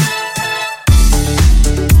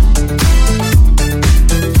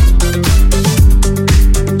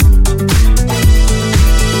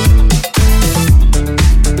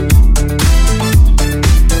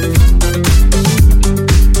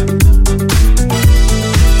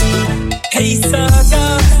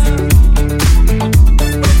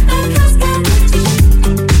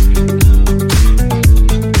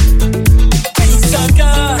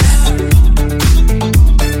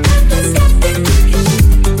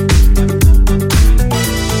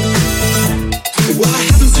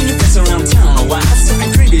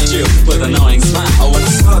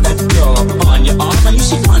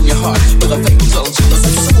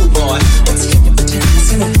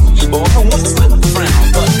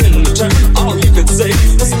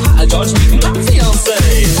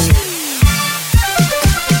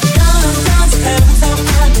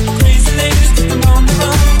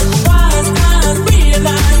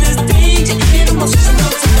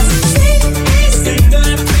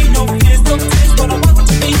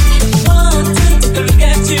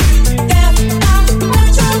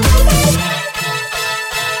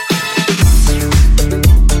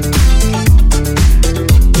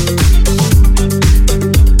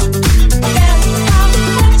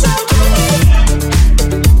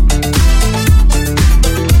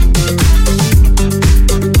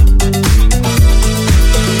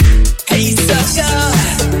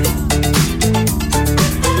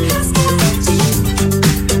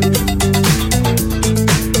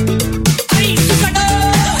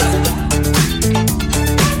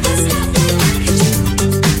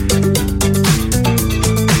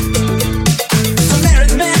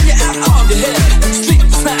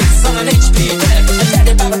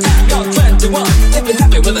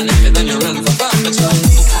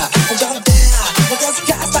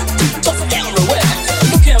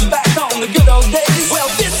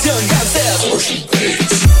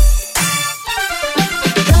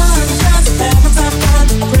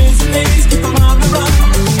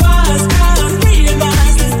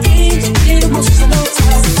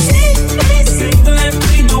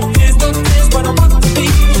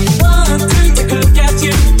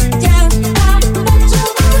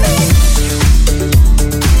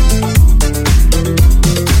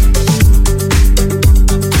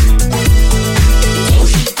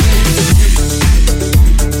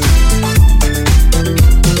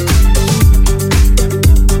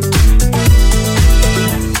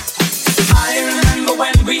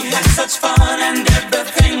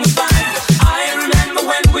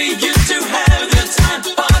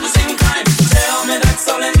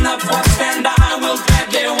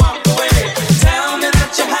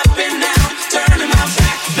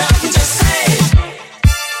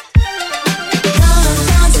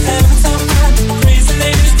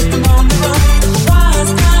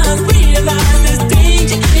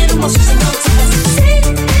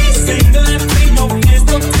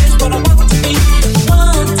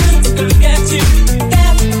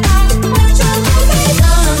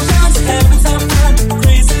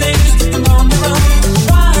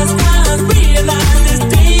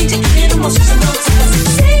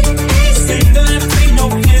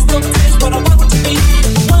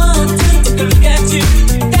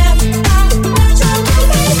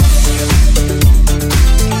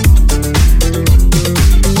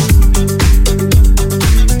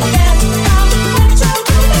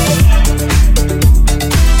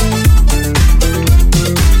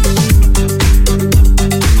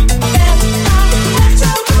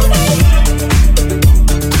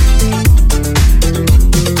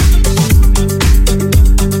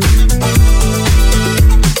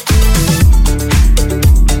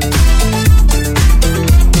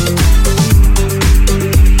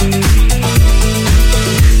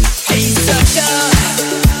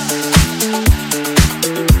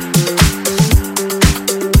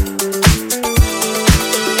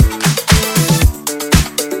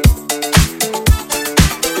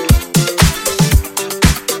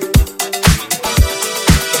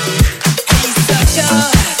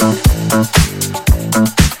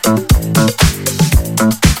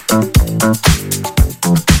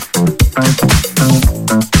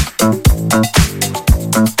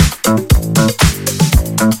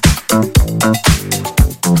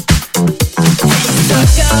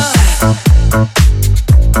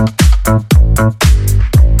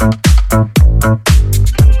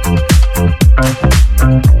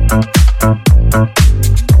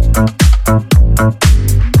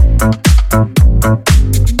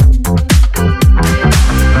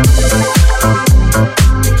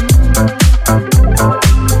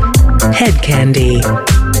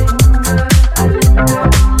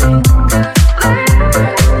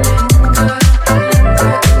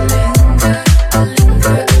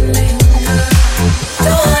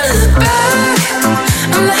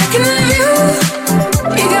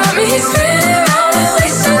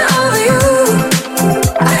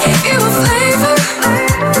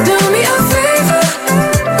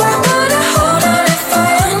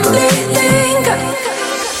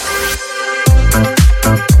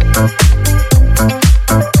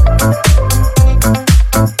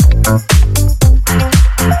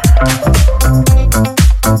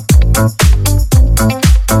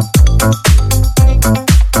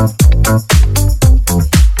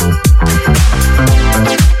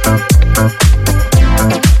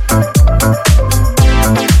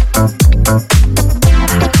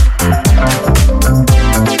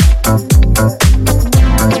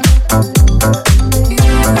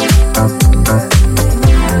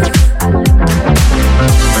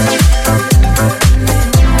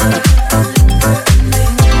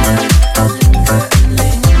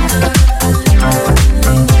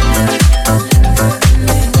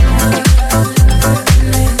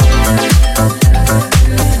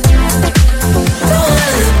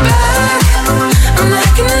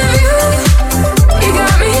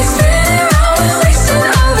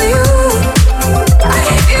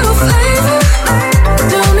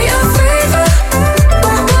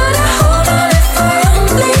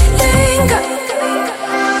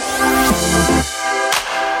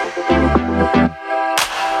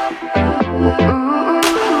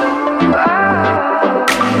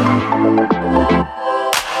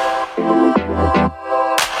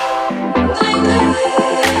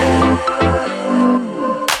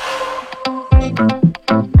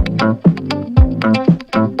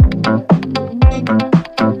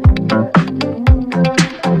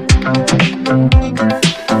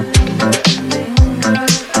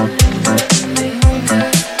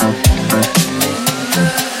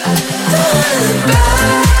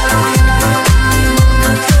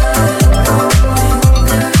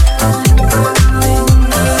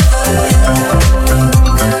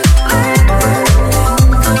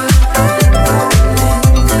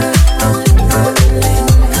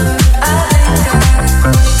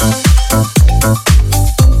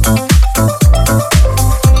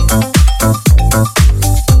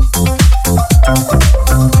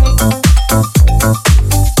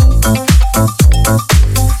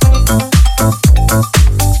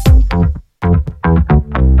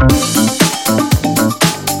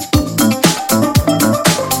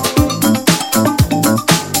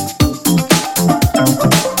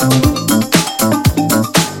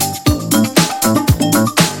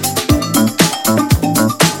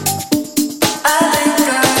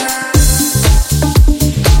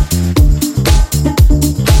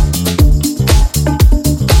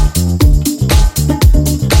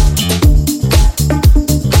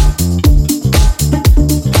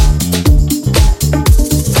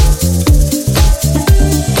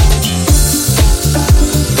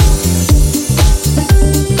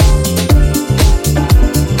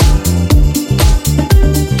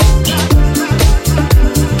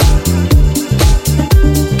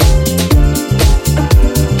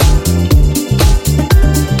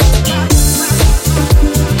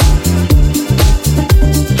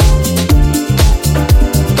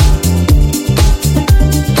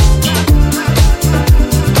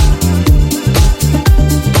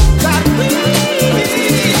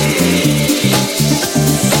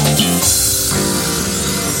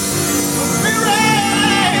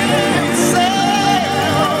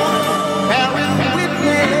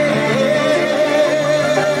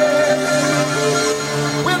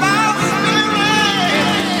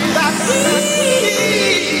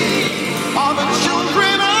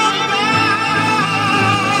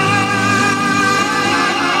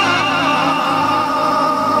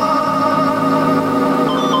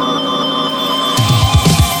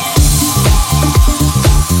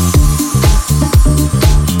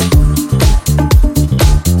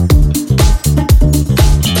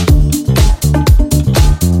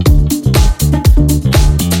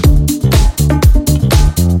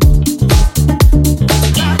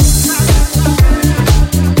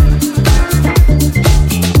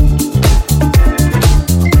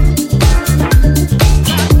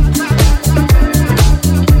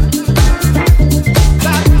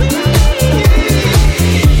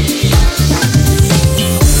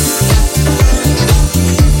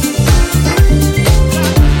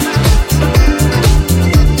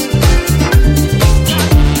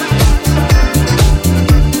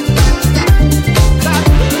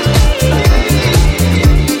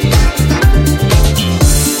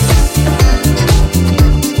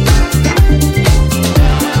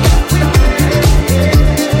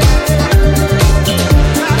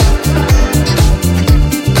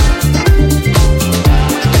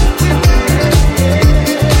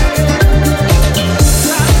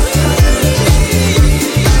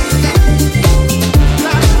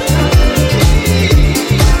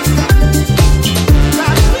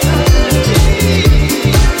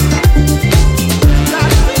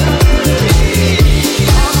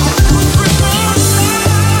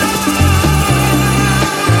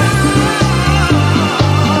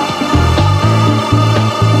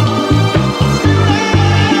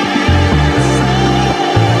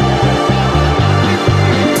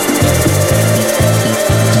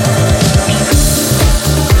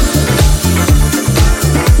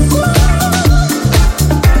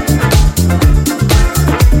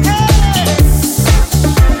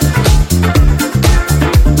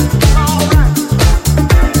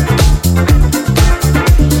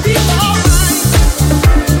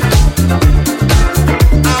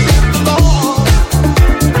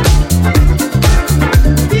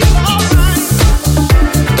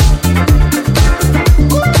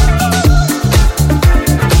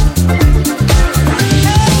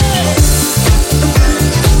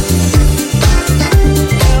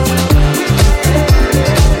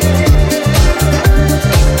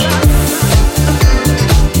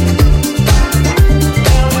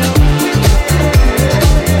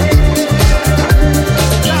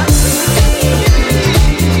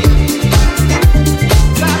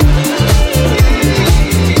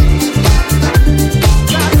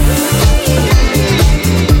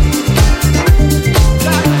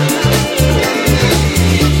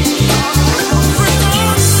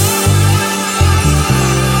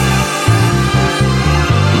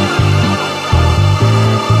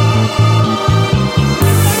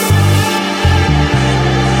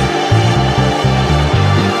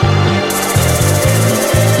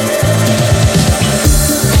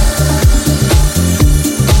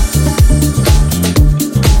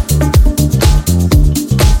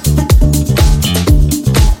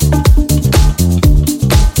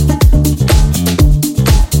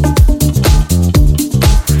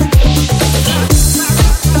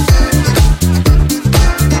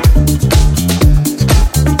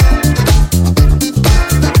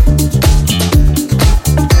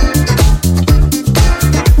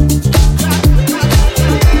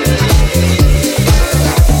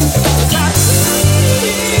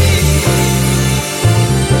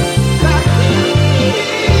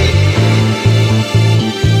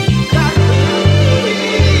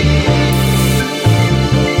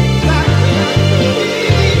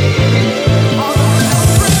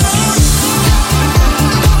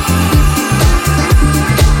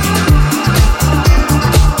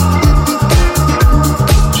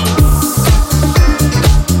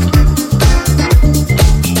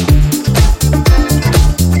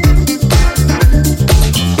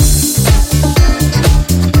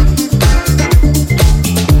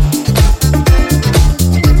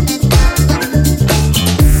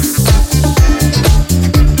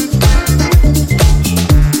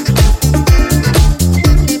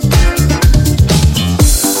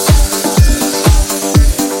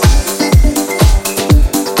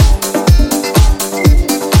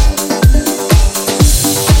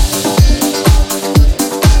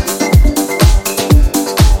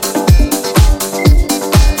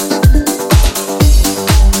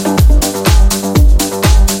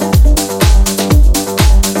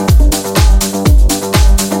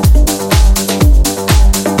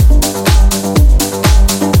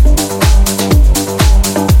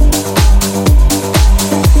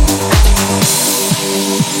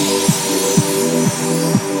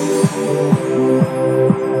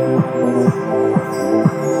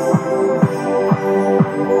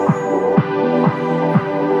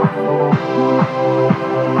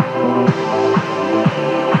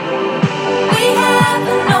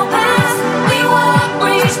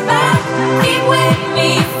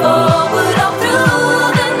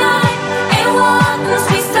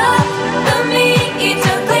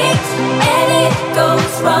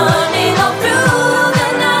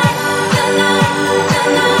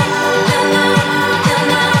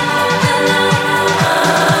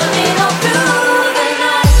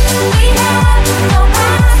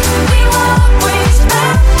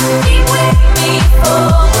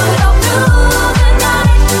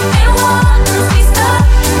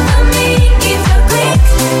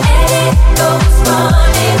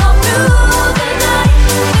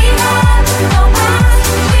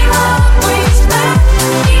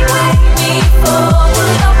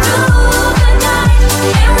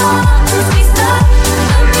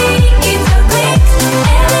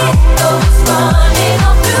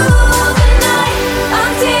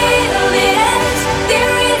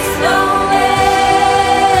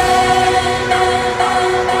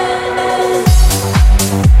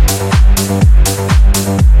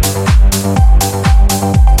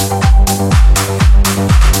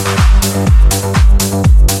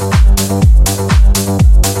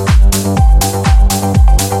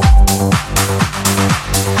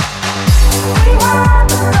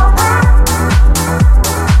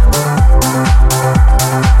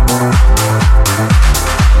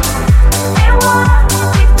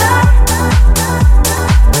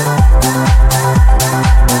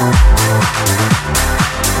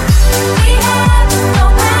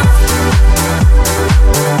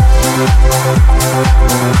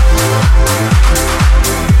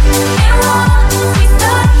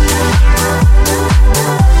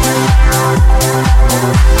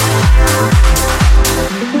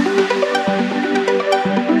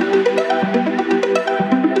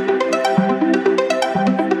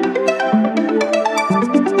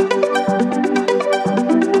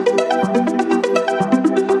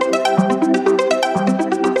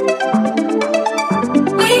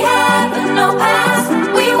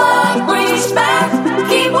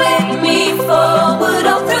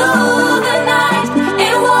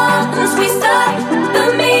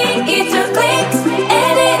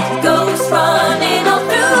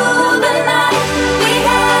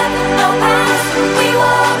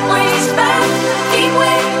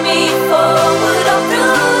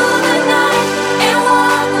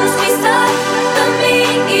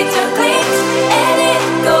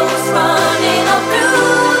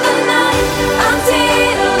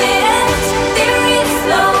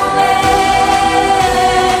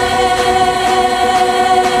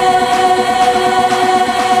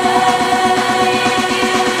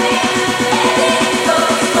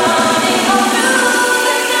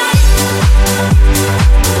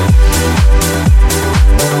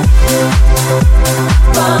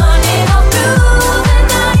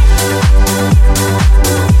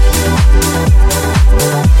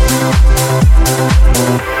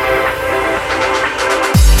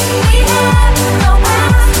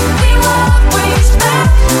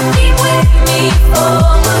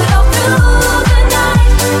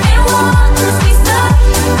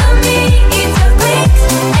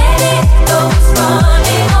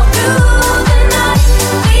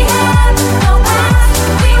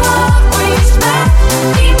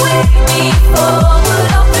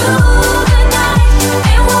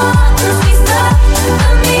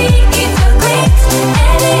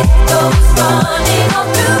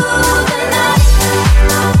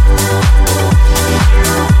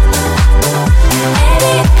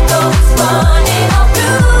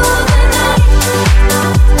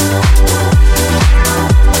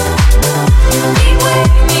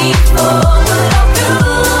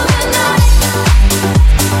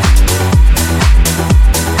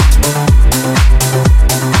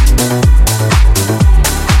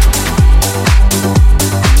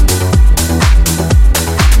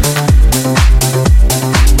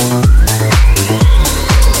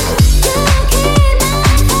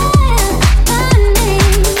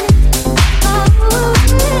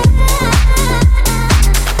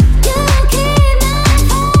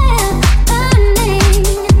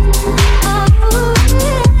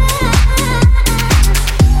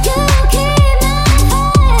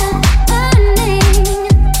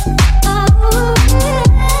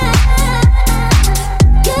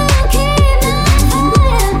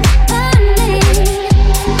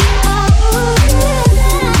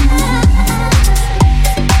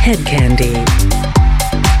 Hedkandi.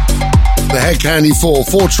 The Hedkandi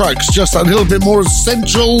 4 tracks, just a little bit more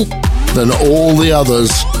essential than all the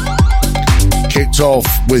others. Kicked off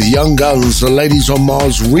with Young Guns, the Ladies on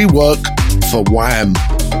Mars rework for Wham.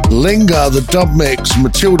 Linger, the dub mix,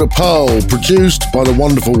 Matilda Pearl, produced by the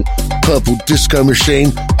wonderful Purple Disco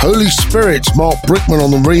Machine. Holy Spirits, Mark Brickman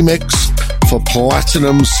on the remix for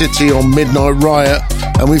Platinum City on Midnight Riot.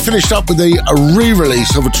 And we finished up with a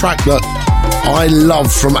re-release of a track that I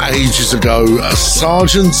loved from ages ago,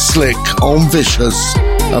 Sergeant Slick on Vicious,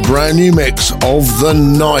 a brand new mix of The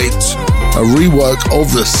Night, a rework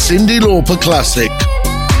of the Cyndi Lauper classic.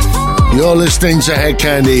 You're listening to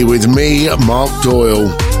Hedkandi with me, Mark Doyle.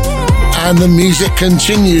 And the music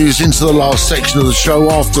continues into the last section of the show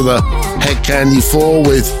after the Hedkandi 4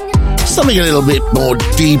 with something a little bit more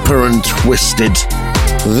deeper and twisted.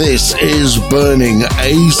 This is Burning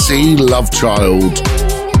AC Love Child.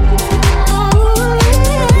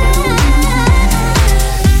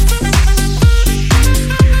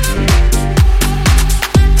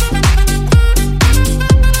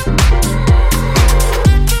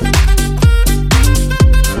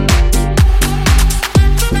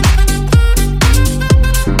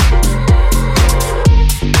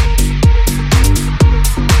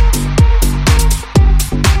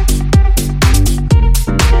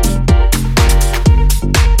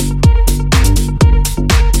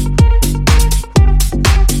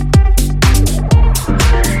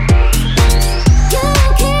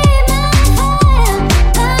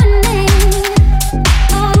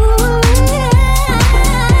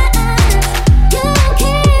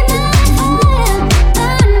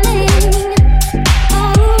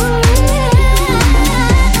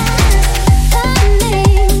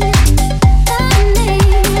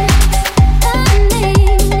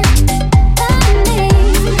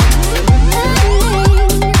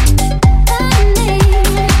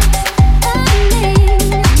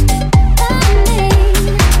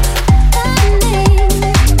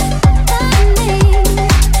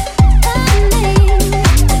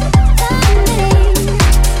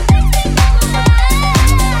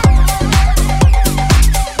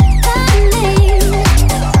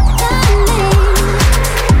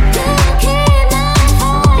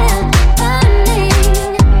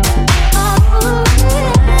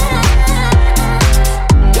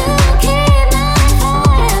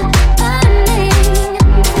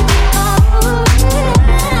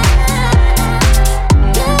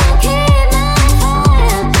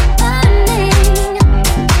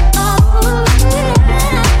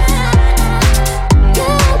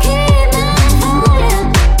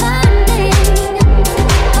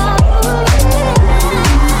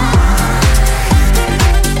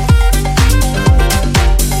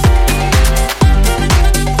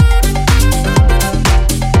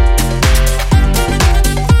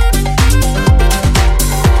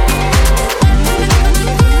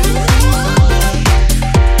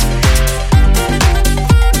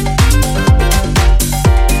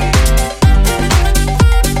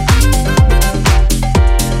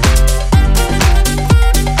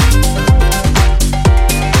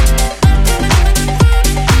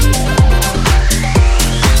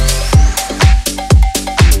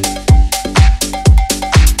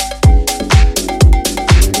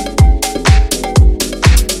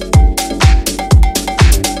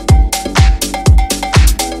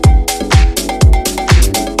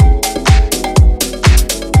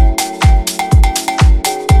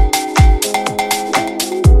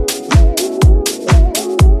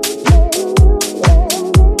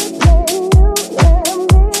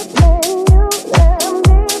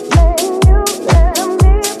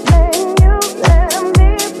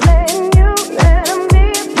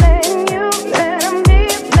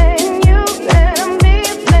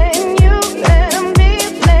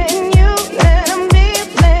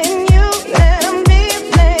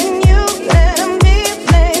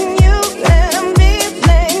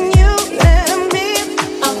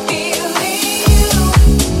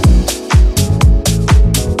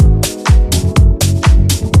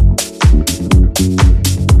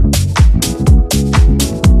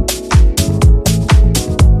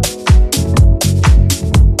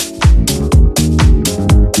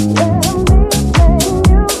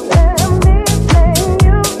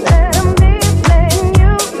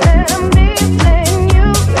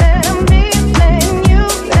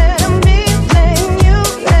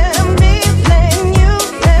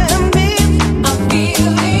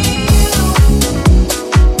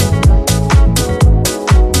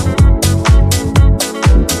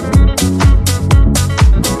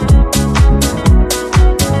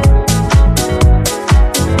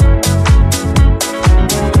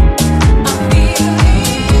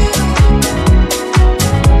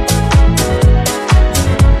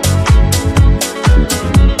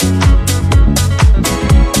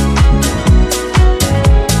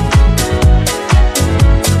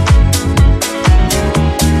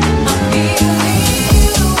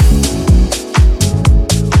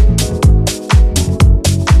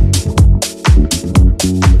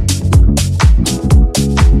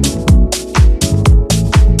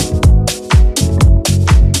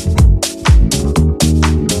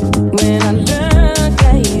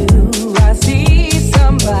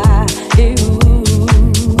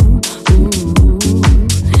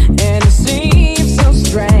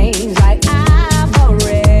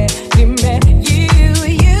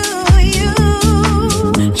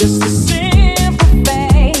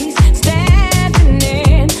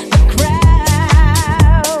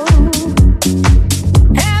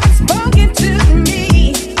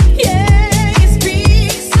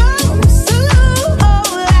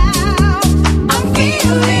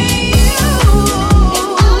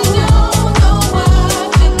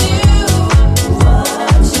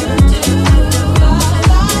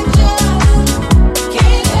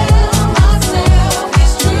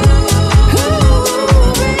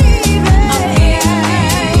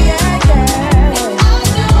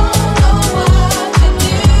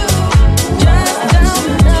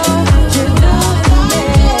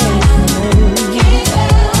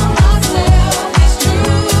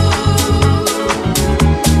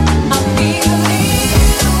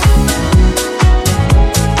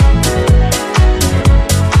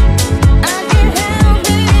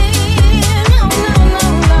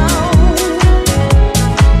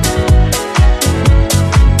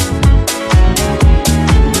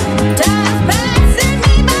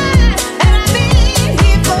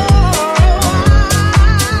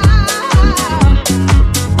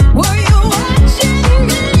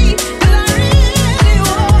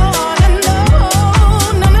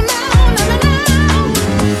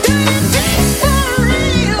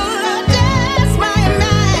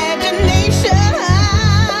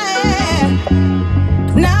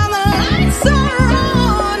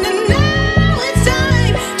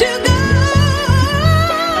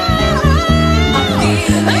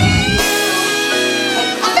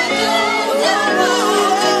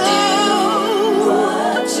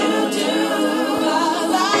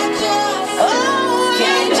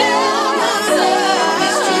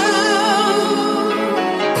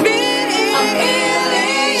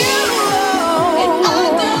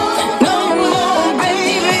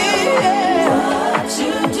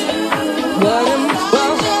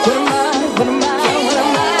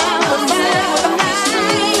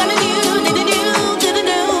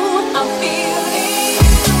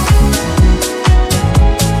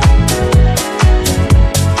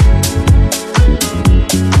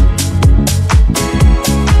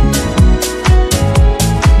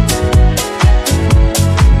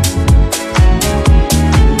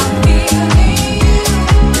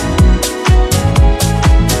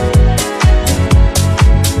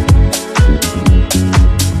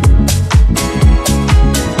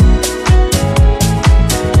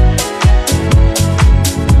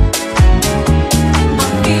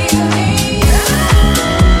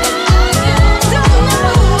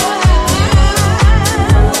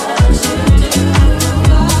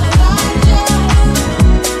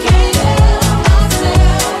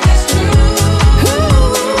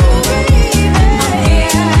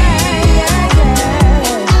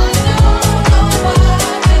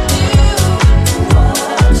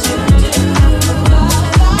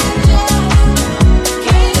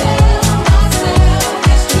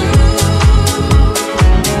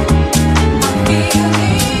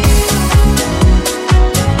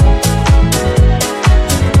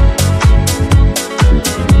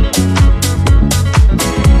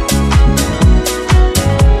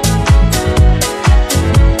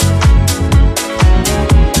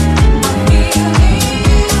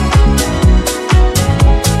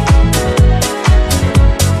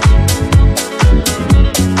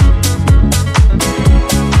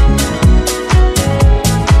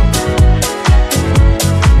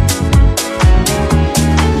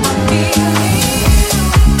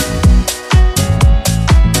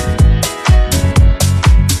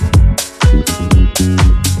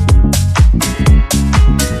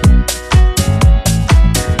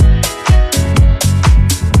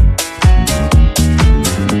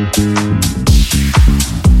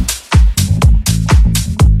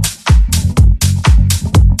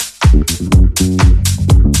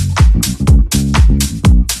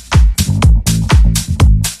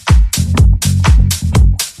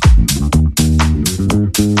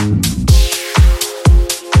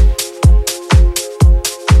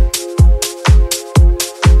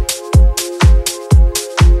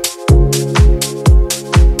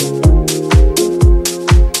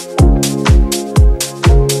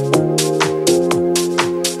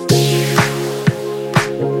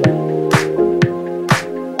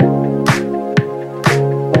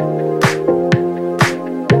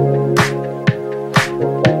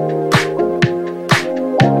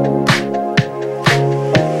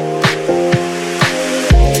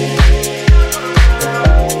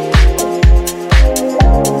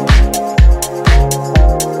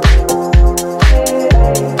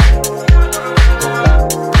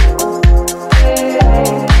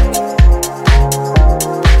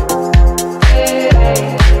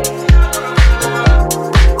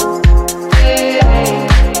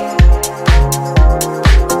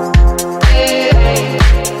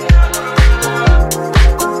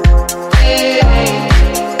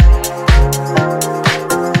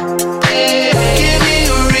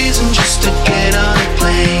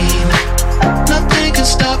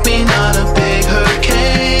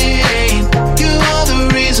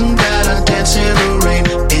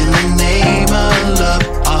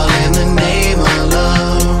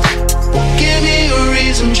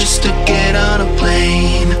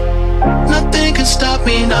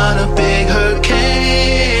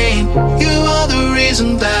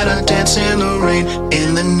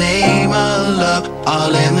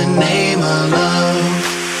 all in the name of love.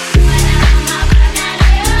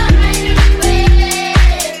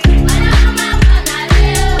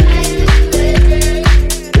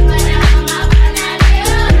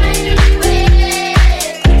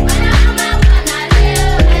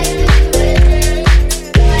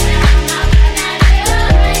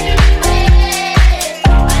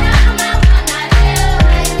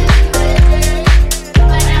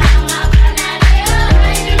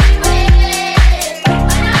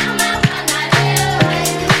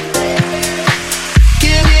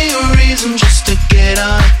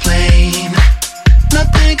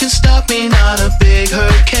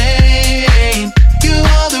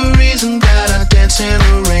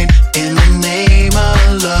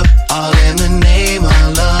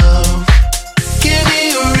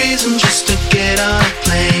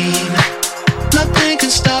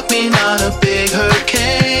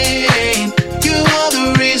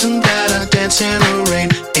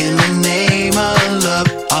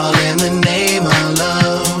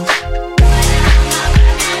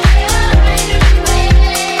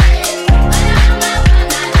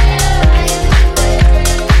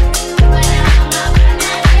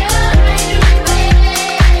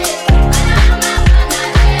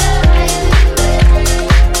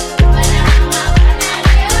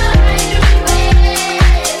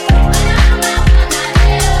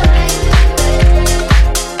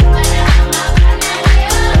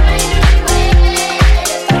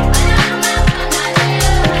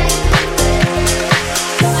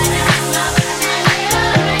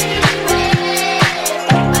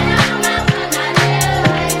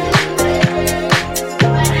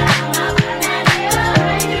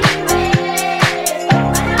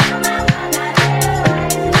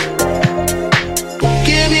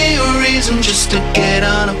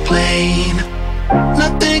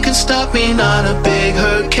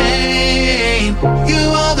 You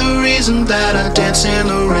are the reason that I dance in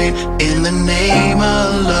the rain. In the name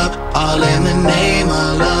of love, all in the name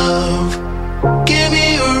of love. Give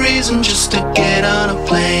me a reason just to get on a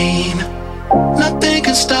plane. Nothing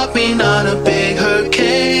can stop me, not a big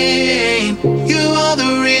hurricane. You are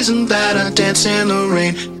the reason that I dance in the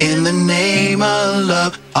rain. In the name of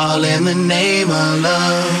love, all in the name of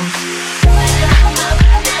love.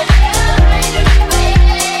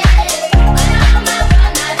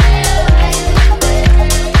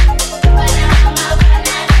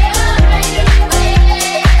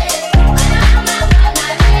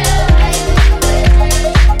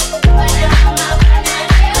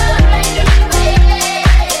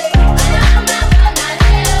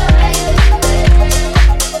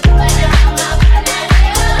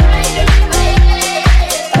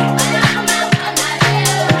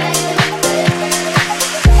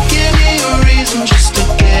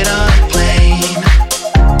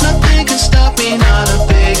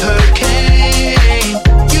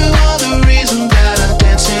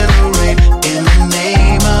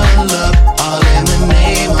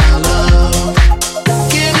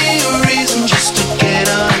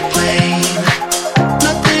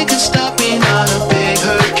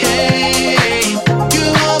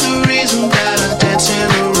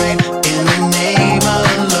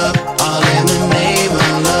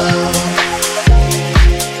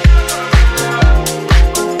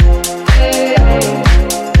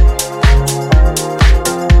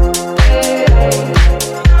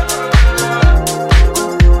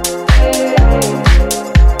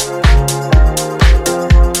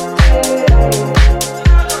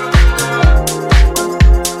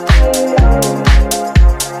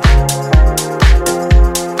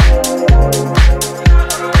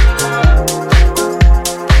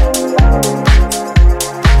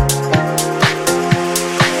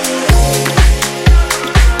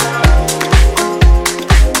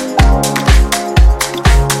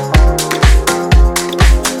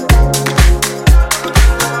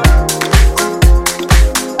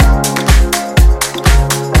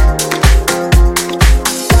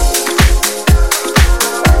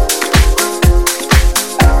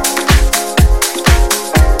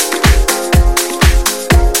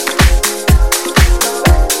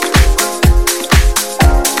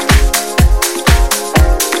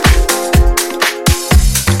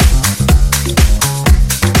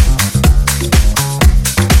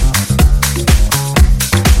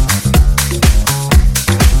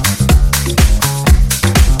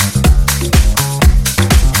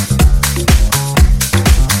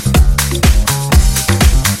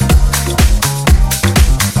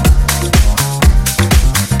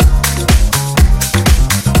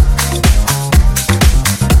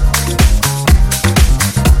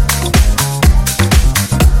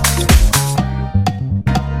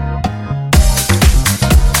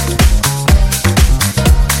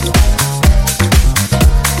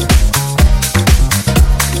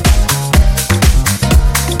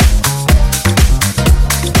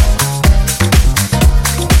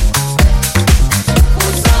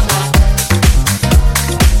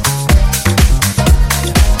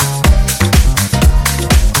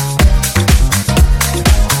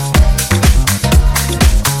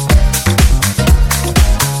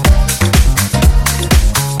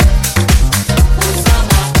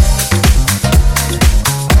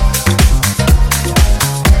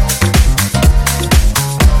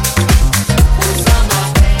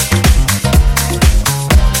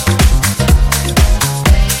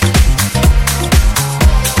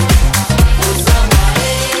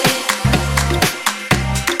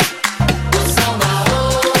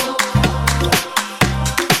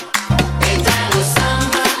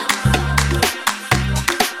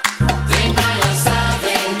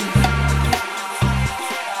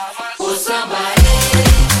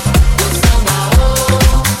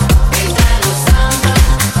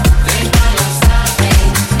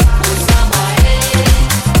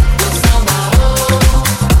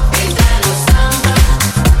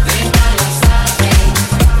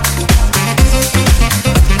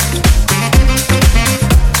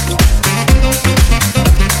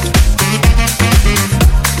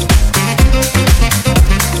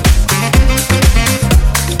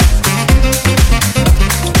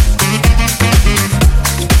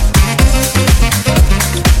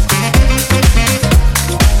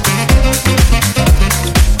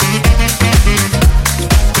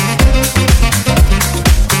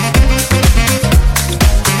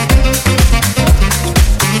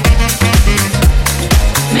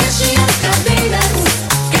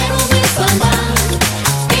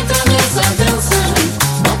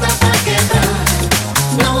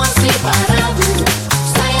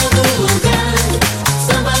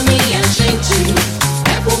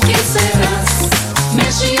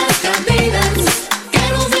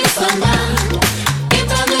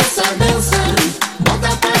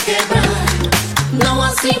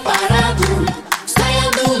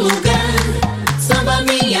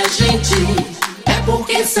 ti é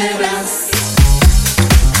porque serás.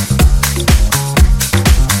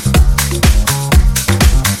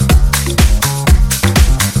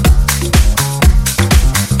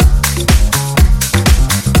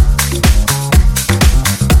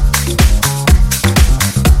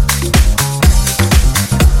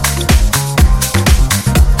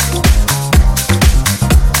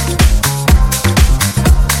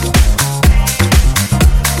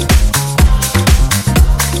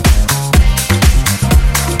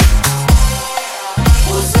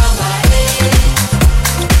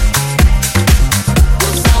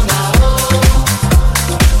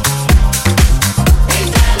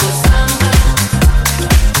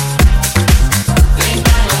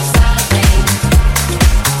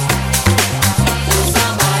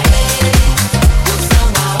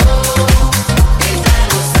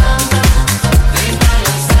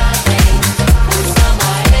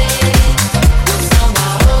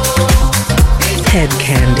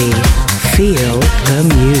 Hedkandi. Feel the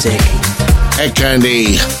music.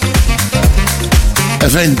 Hedkandi.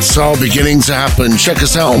 Events are beginning to happen. Check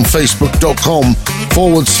us out on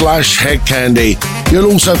facebook.com/Hedkandi.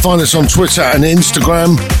 You'll also find us on Twitter and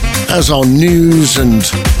Instagram as our news and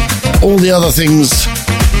all the other things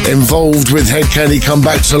involved with Hedkandi come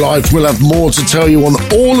back to life. We'll have more to tell you on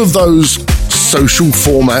all of those social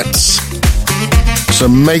formats. So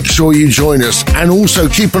make sure you join us, and also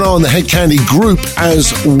keep an eye on the Hedkandi group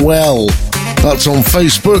as well. That's on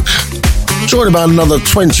Facebook. Join about another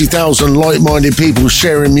 20,000 like-minded people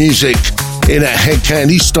sharing music in a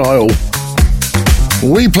Hedkandi style.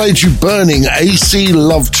 We played you Burning AC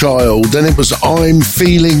Love Child, and it was I'm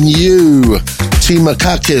Feeling You. T.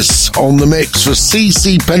 Makakis on the mix for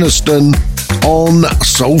CC Peniston on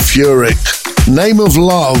Sulfuric. Name of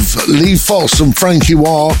Love, Lee Foss and Frankie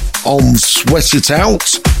Wah on Sweat It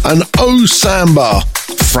Out, and O Samba,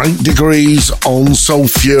 Frank Degrees on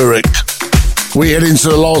Sulfuric. We head into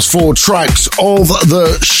the last four tracks of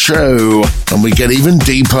the show, and we get even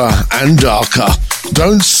deeper and darker.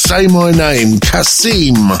 Don't Say My Name,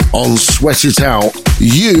 Kasim on Sweat It Out.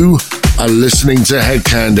 You are listening to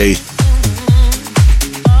Hedkandi.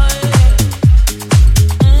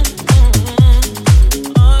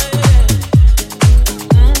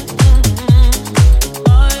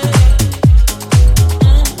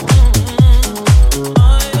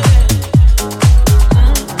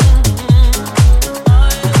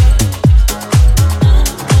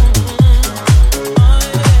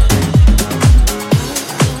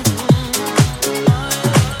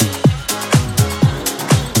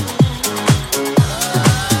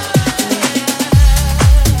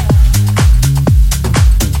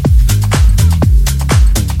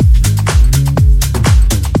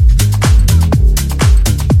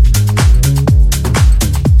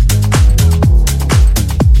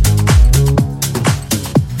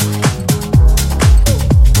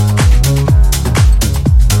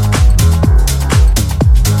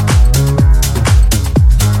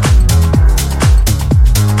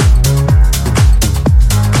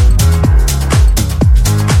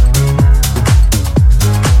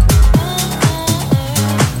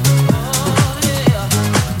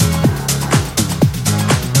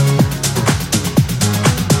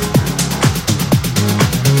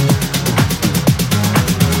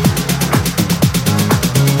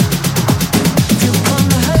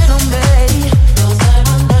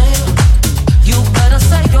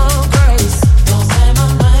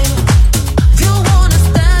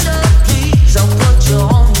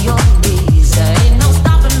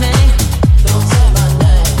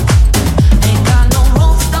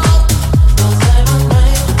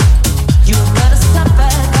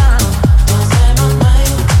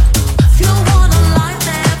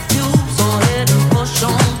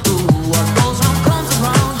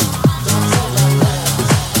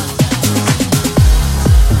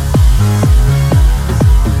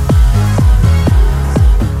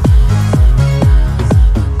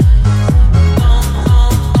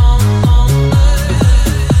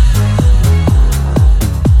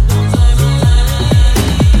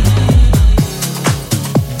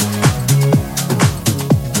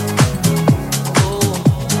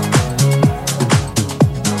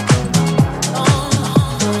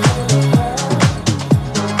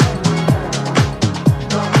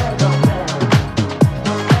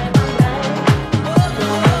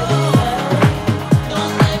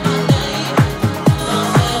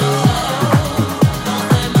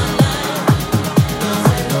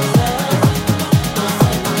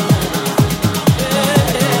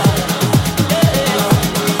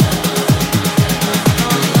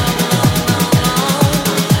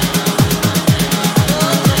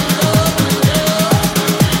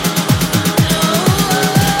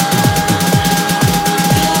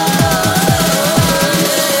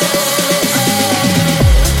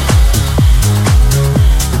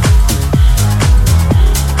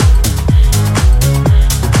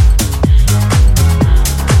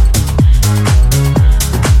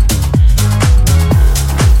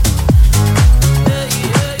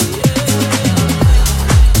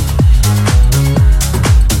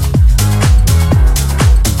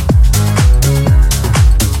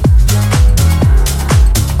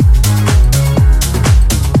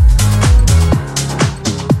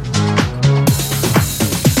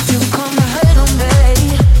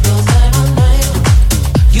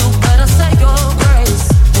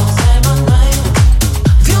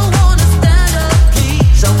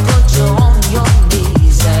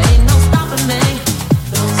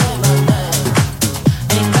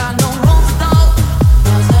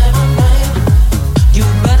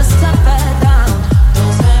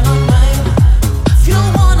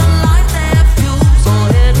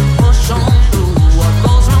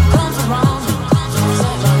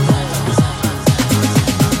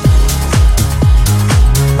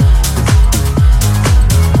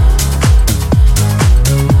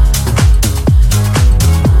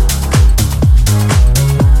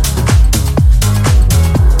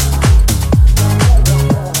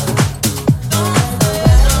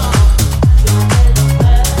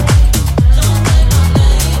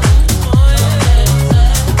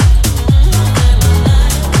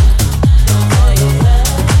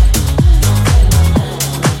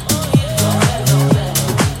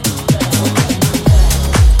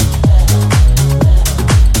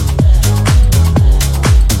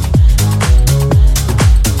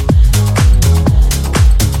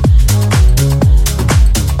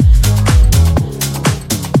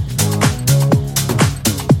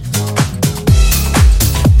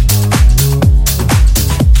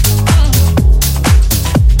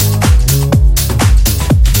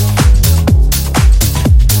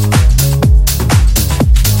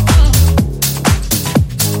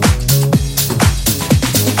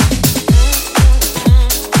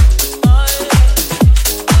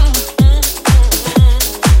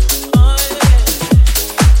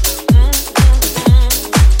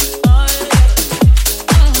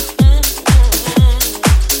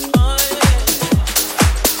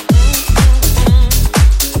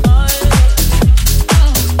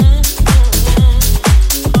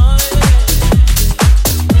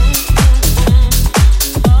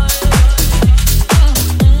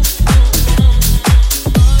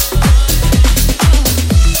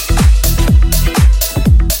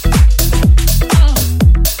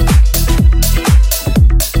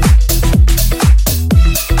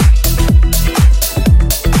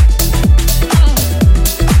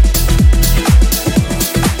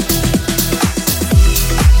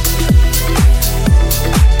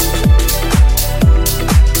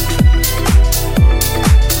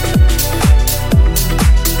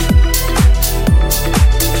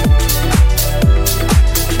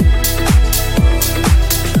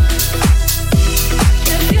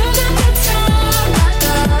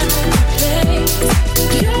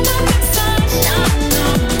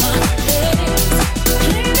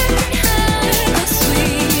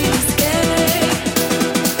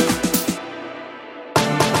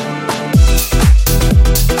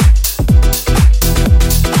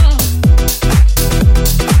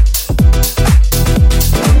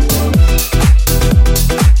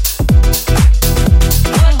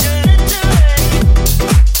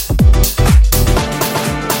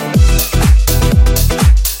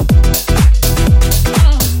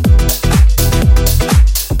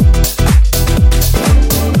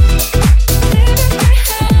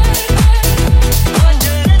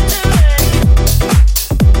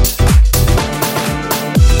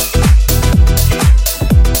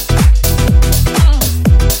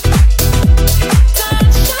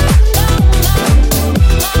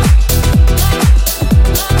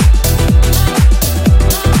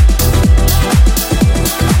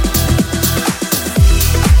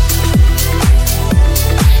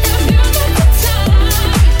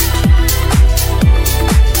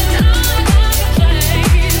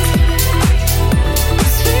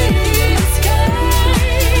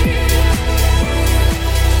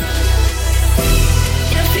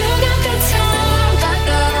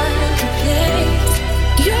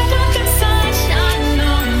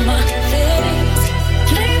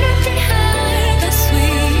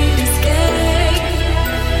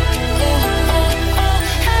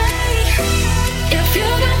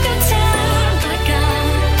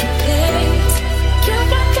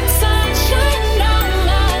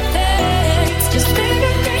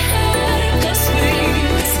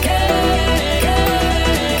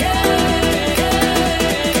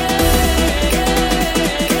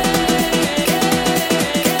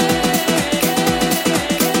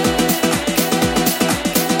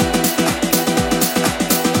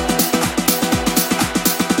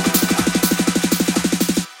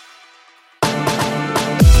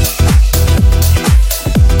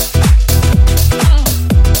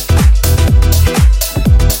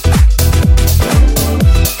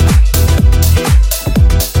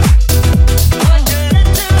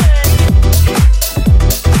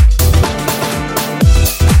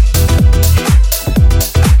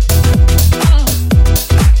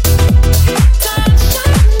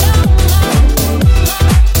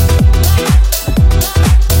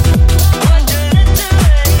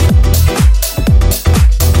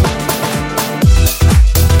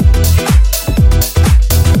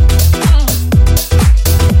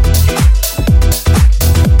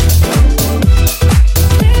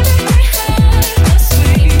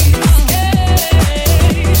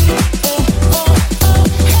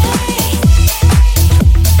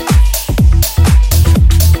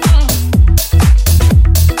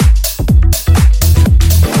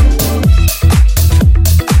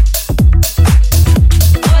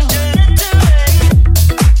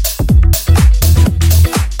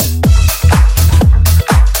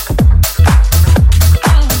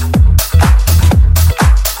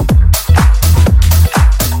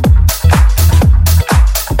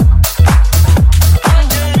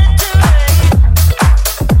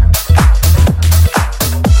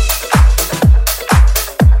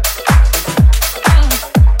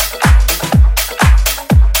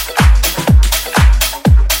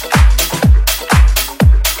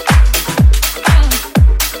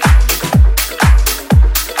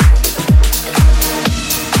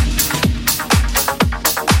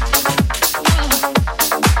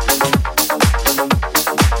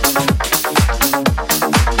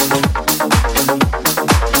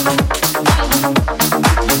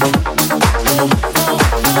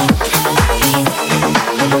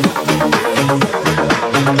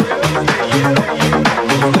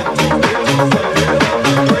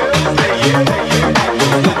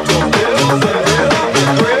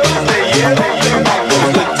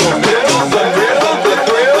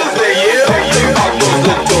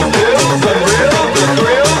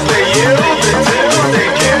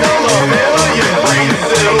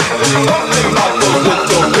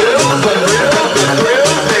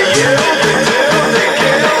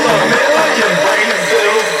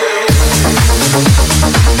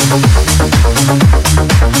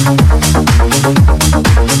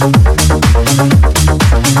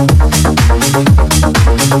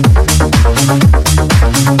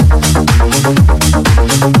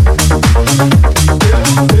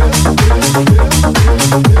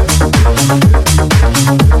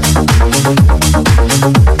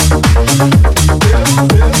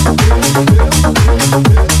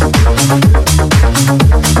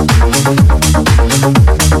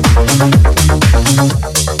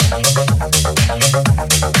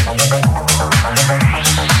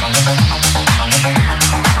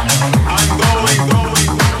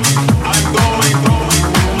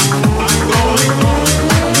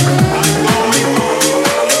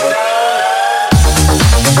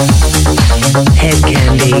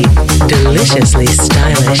 Hedkandi, deliciously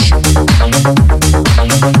stylish.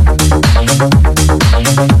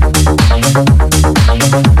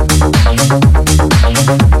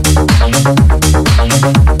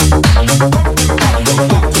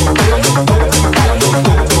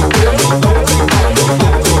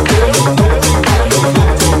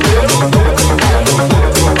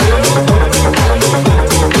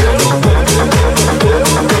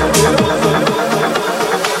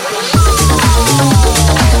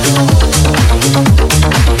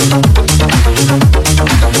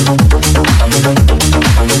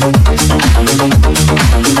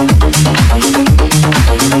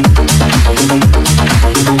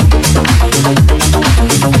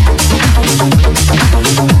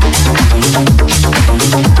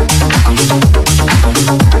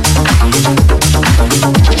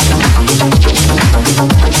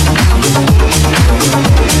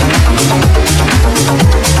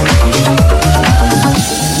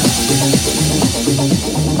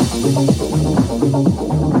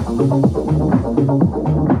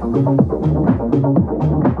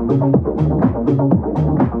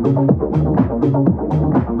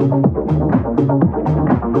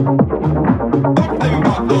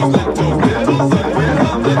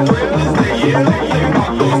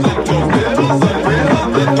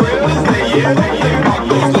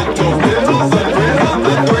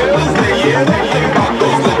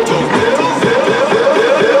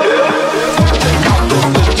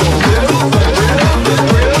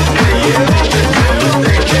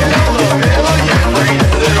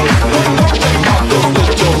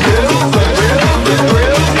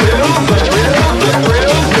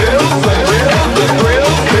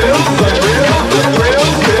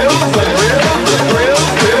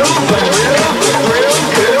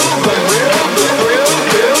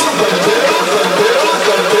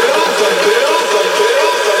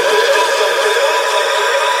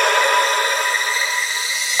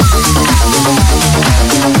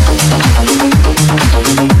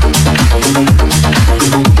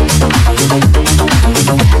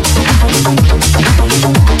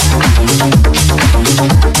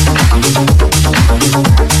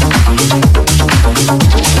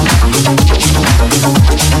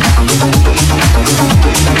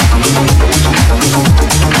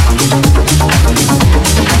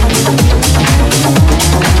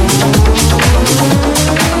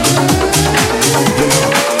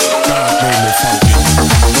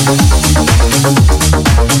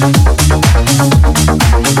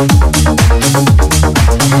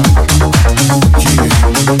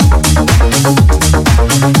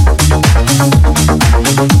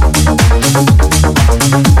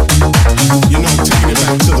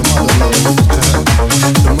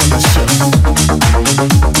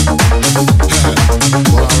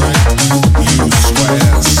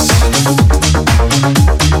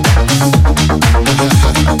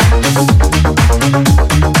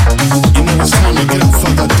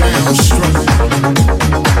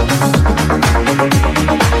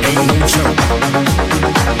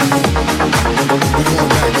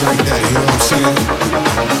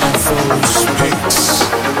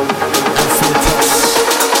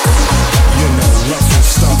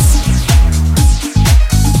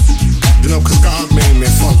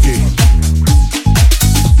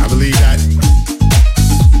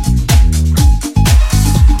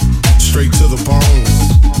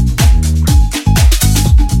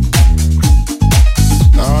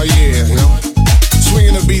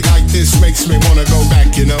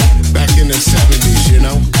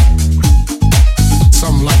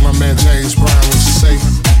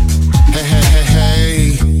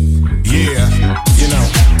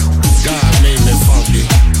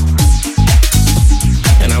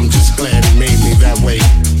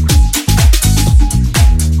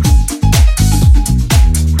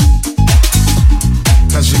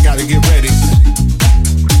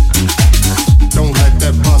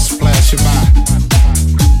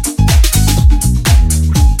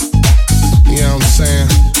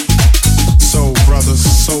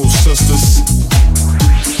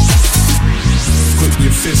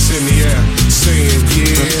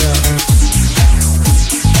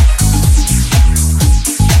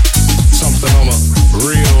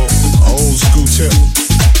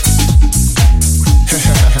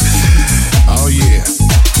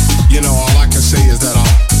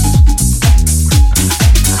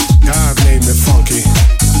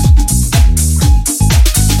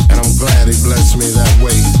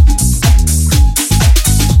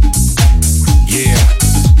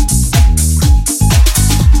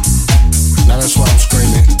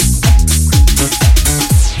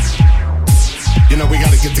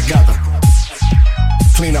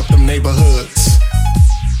 Clean up them neighborhoods.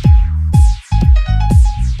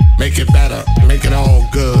 make it better, make it all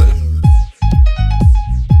good.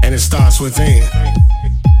 And it starts within.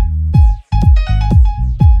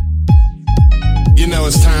 You know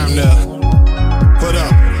it's time to put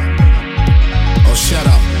up or shut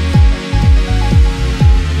up.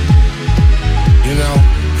 You know,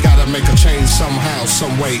 gotta make a change somehow,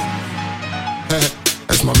 some way.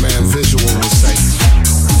 As my man Visual would say.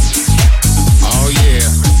 Oh yeah,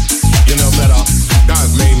 you know that God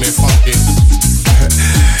made me funky.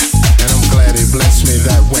 And I'm glad he blessed me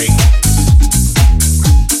that way.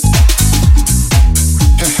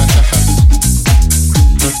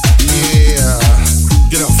 Yeah,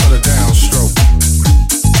 get up for the downstroke.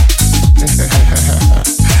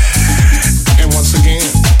 And once again,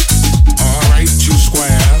 alright, two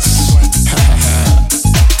squares.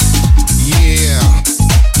 Yeah.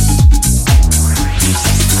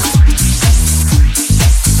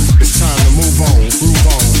 It's time to move on, groove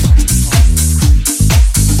on.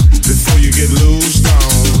 Before you get loosed on.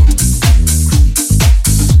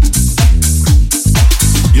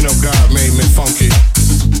 You know God made me funky.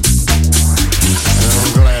 And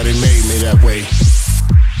I'm glad he made me that way.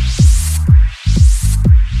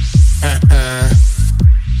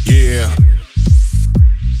 Yeah.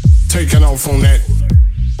 Taking off on that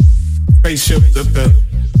spaceship,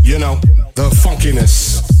 you know, the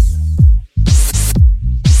funkiness,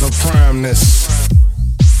 the primeness.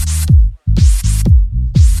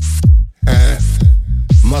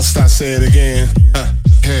 Must I say it again?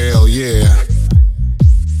 Hell yeah.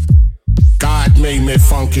 God made me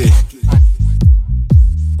funky,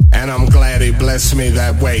 and I'm glad he blessed me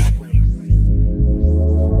that way.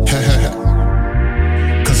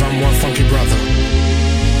 Cause I'm one funky brother.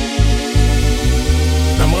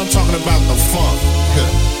 Now when I'm talking about the funk,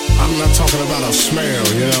 I'm not talking about a smell,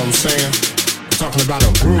 you know what I'm saying? I'm talking about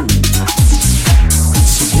a groove.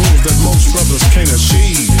 It's a groove that most brothers can't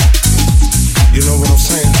achieve. You know what I'm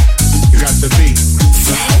saying? You got to be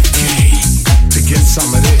funky to get some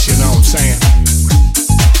of this, you know what I'm saying?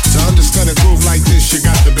 To understand a groove like this, you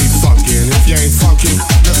got to be funky. And if you ain't funky...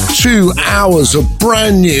 2 hours of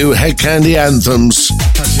brand new Hedkandi anthems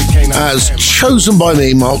as chosen by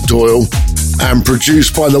me, Mark Doyle, and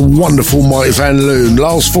produced by the wonderful Mike Van Loon.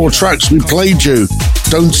 Last 4 tracks we played you.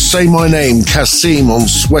 Don't Say My Name, Kasim on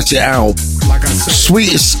Sweat It Out.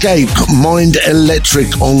 Sweet Escape, Mind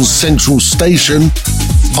Electric on Central Station.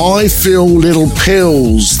 I Feel Little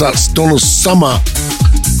Pills, that's Donna Summer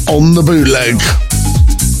on the bootleg.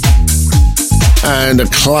 And a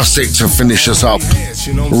classic to finish us up.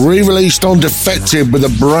 Re-released on Defected with a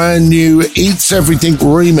brand new Eats Everything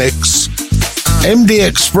remix. MD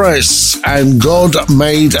Express and God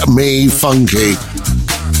Made Me Funky.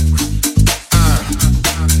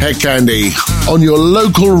 Hedkandi on your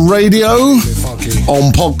local radio,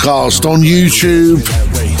 on podcast, on YouTube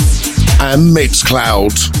and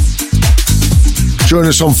Mixcloud. Join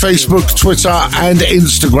us on Facebook, Twitter and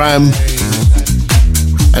Instagram.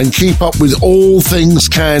 And keep up with all things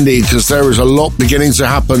Candy, because there is a lot beginning to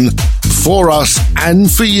happen for us and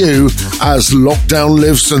for you as lockdown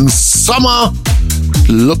lifts and summer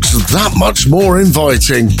looks that much more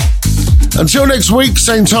inviting. Until next week,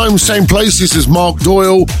 same time, same place, this is Mark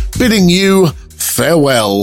Doyle bidding you farewell.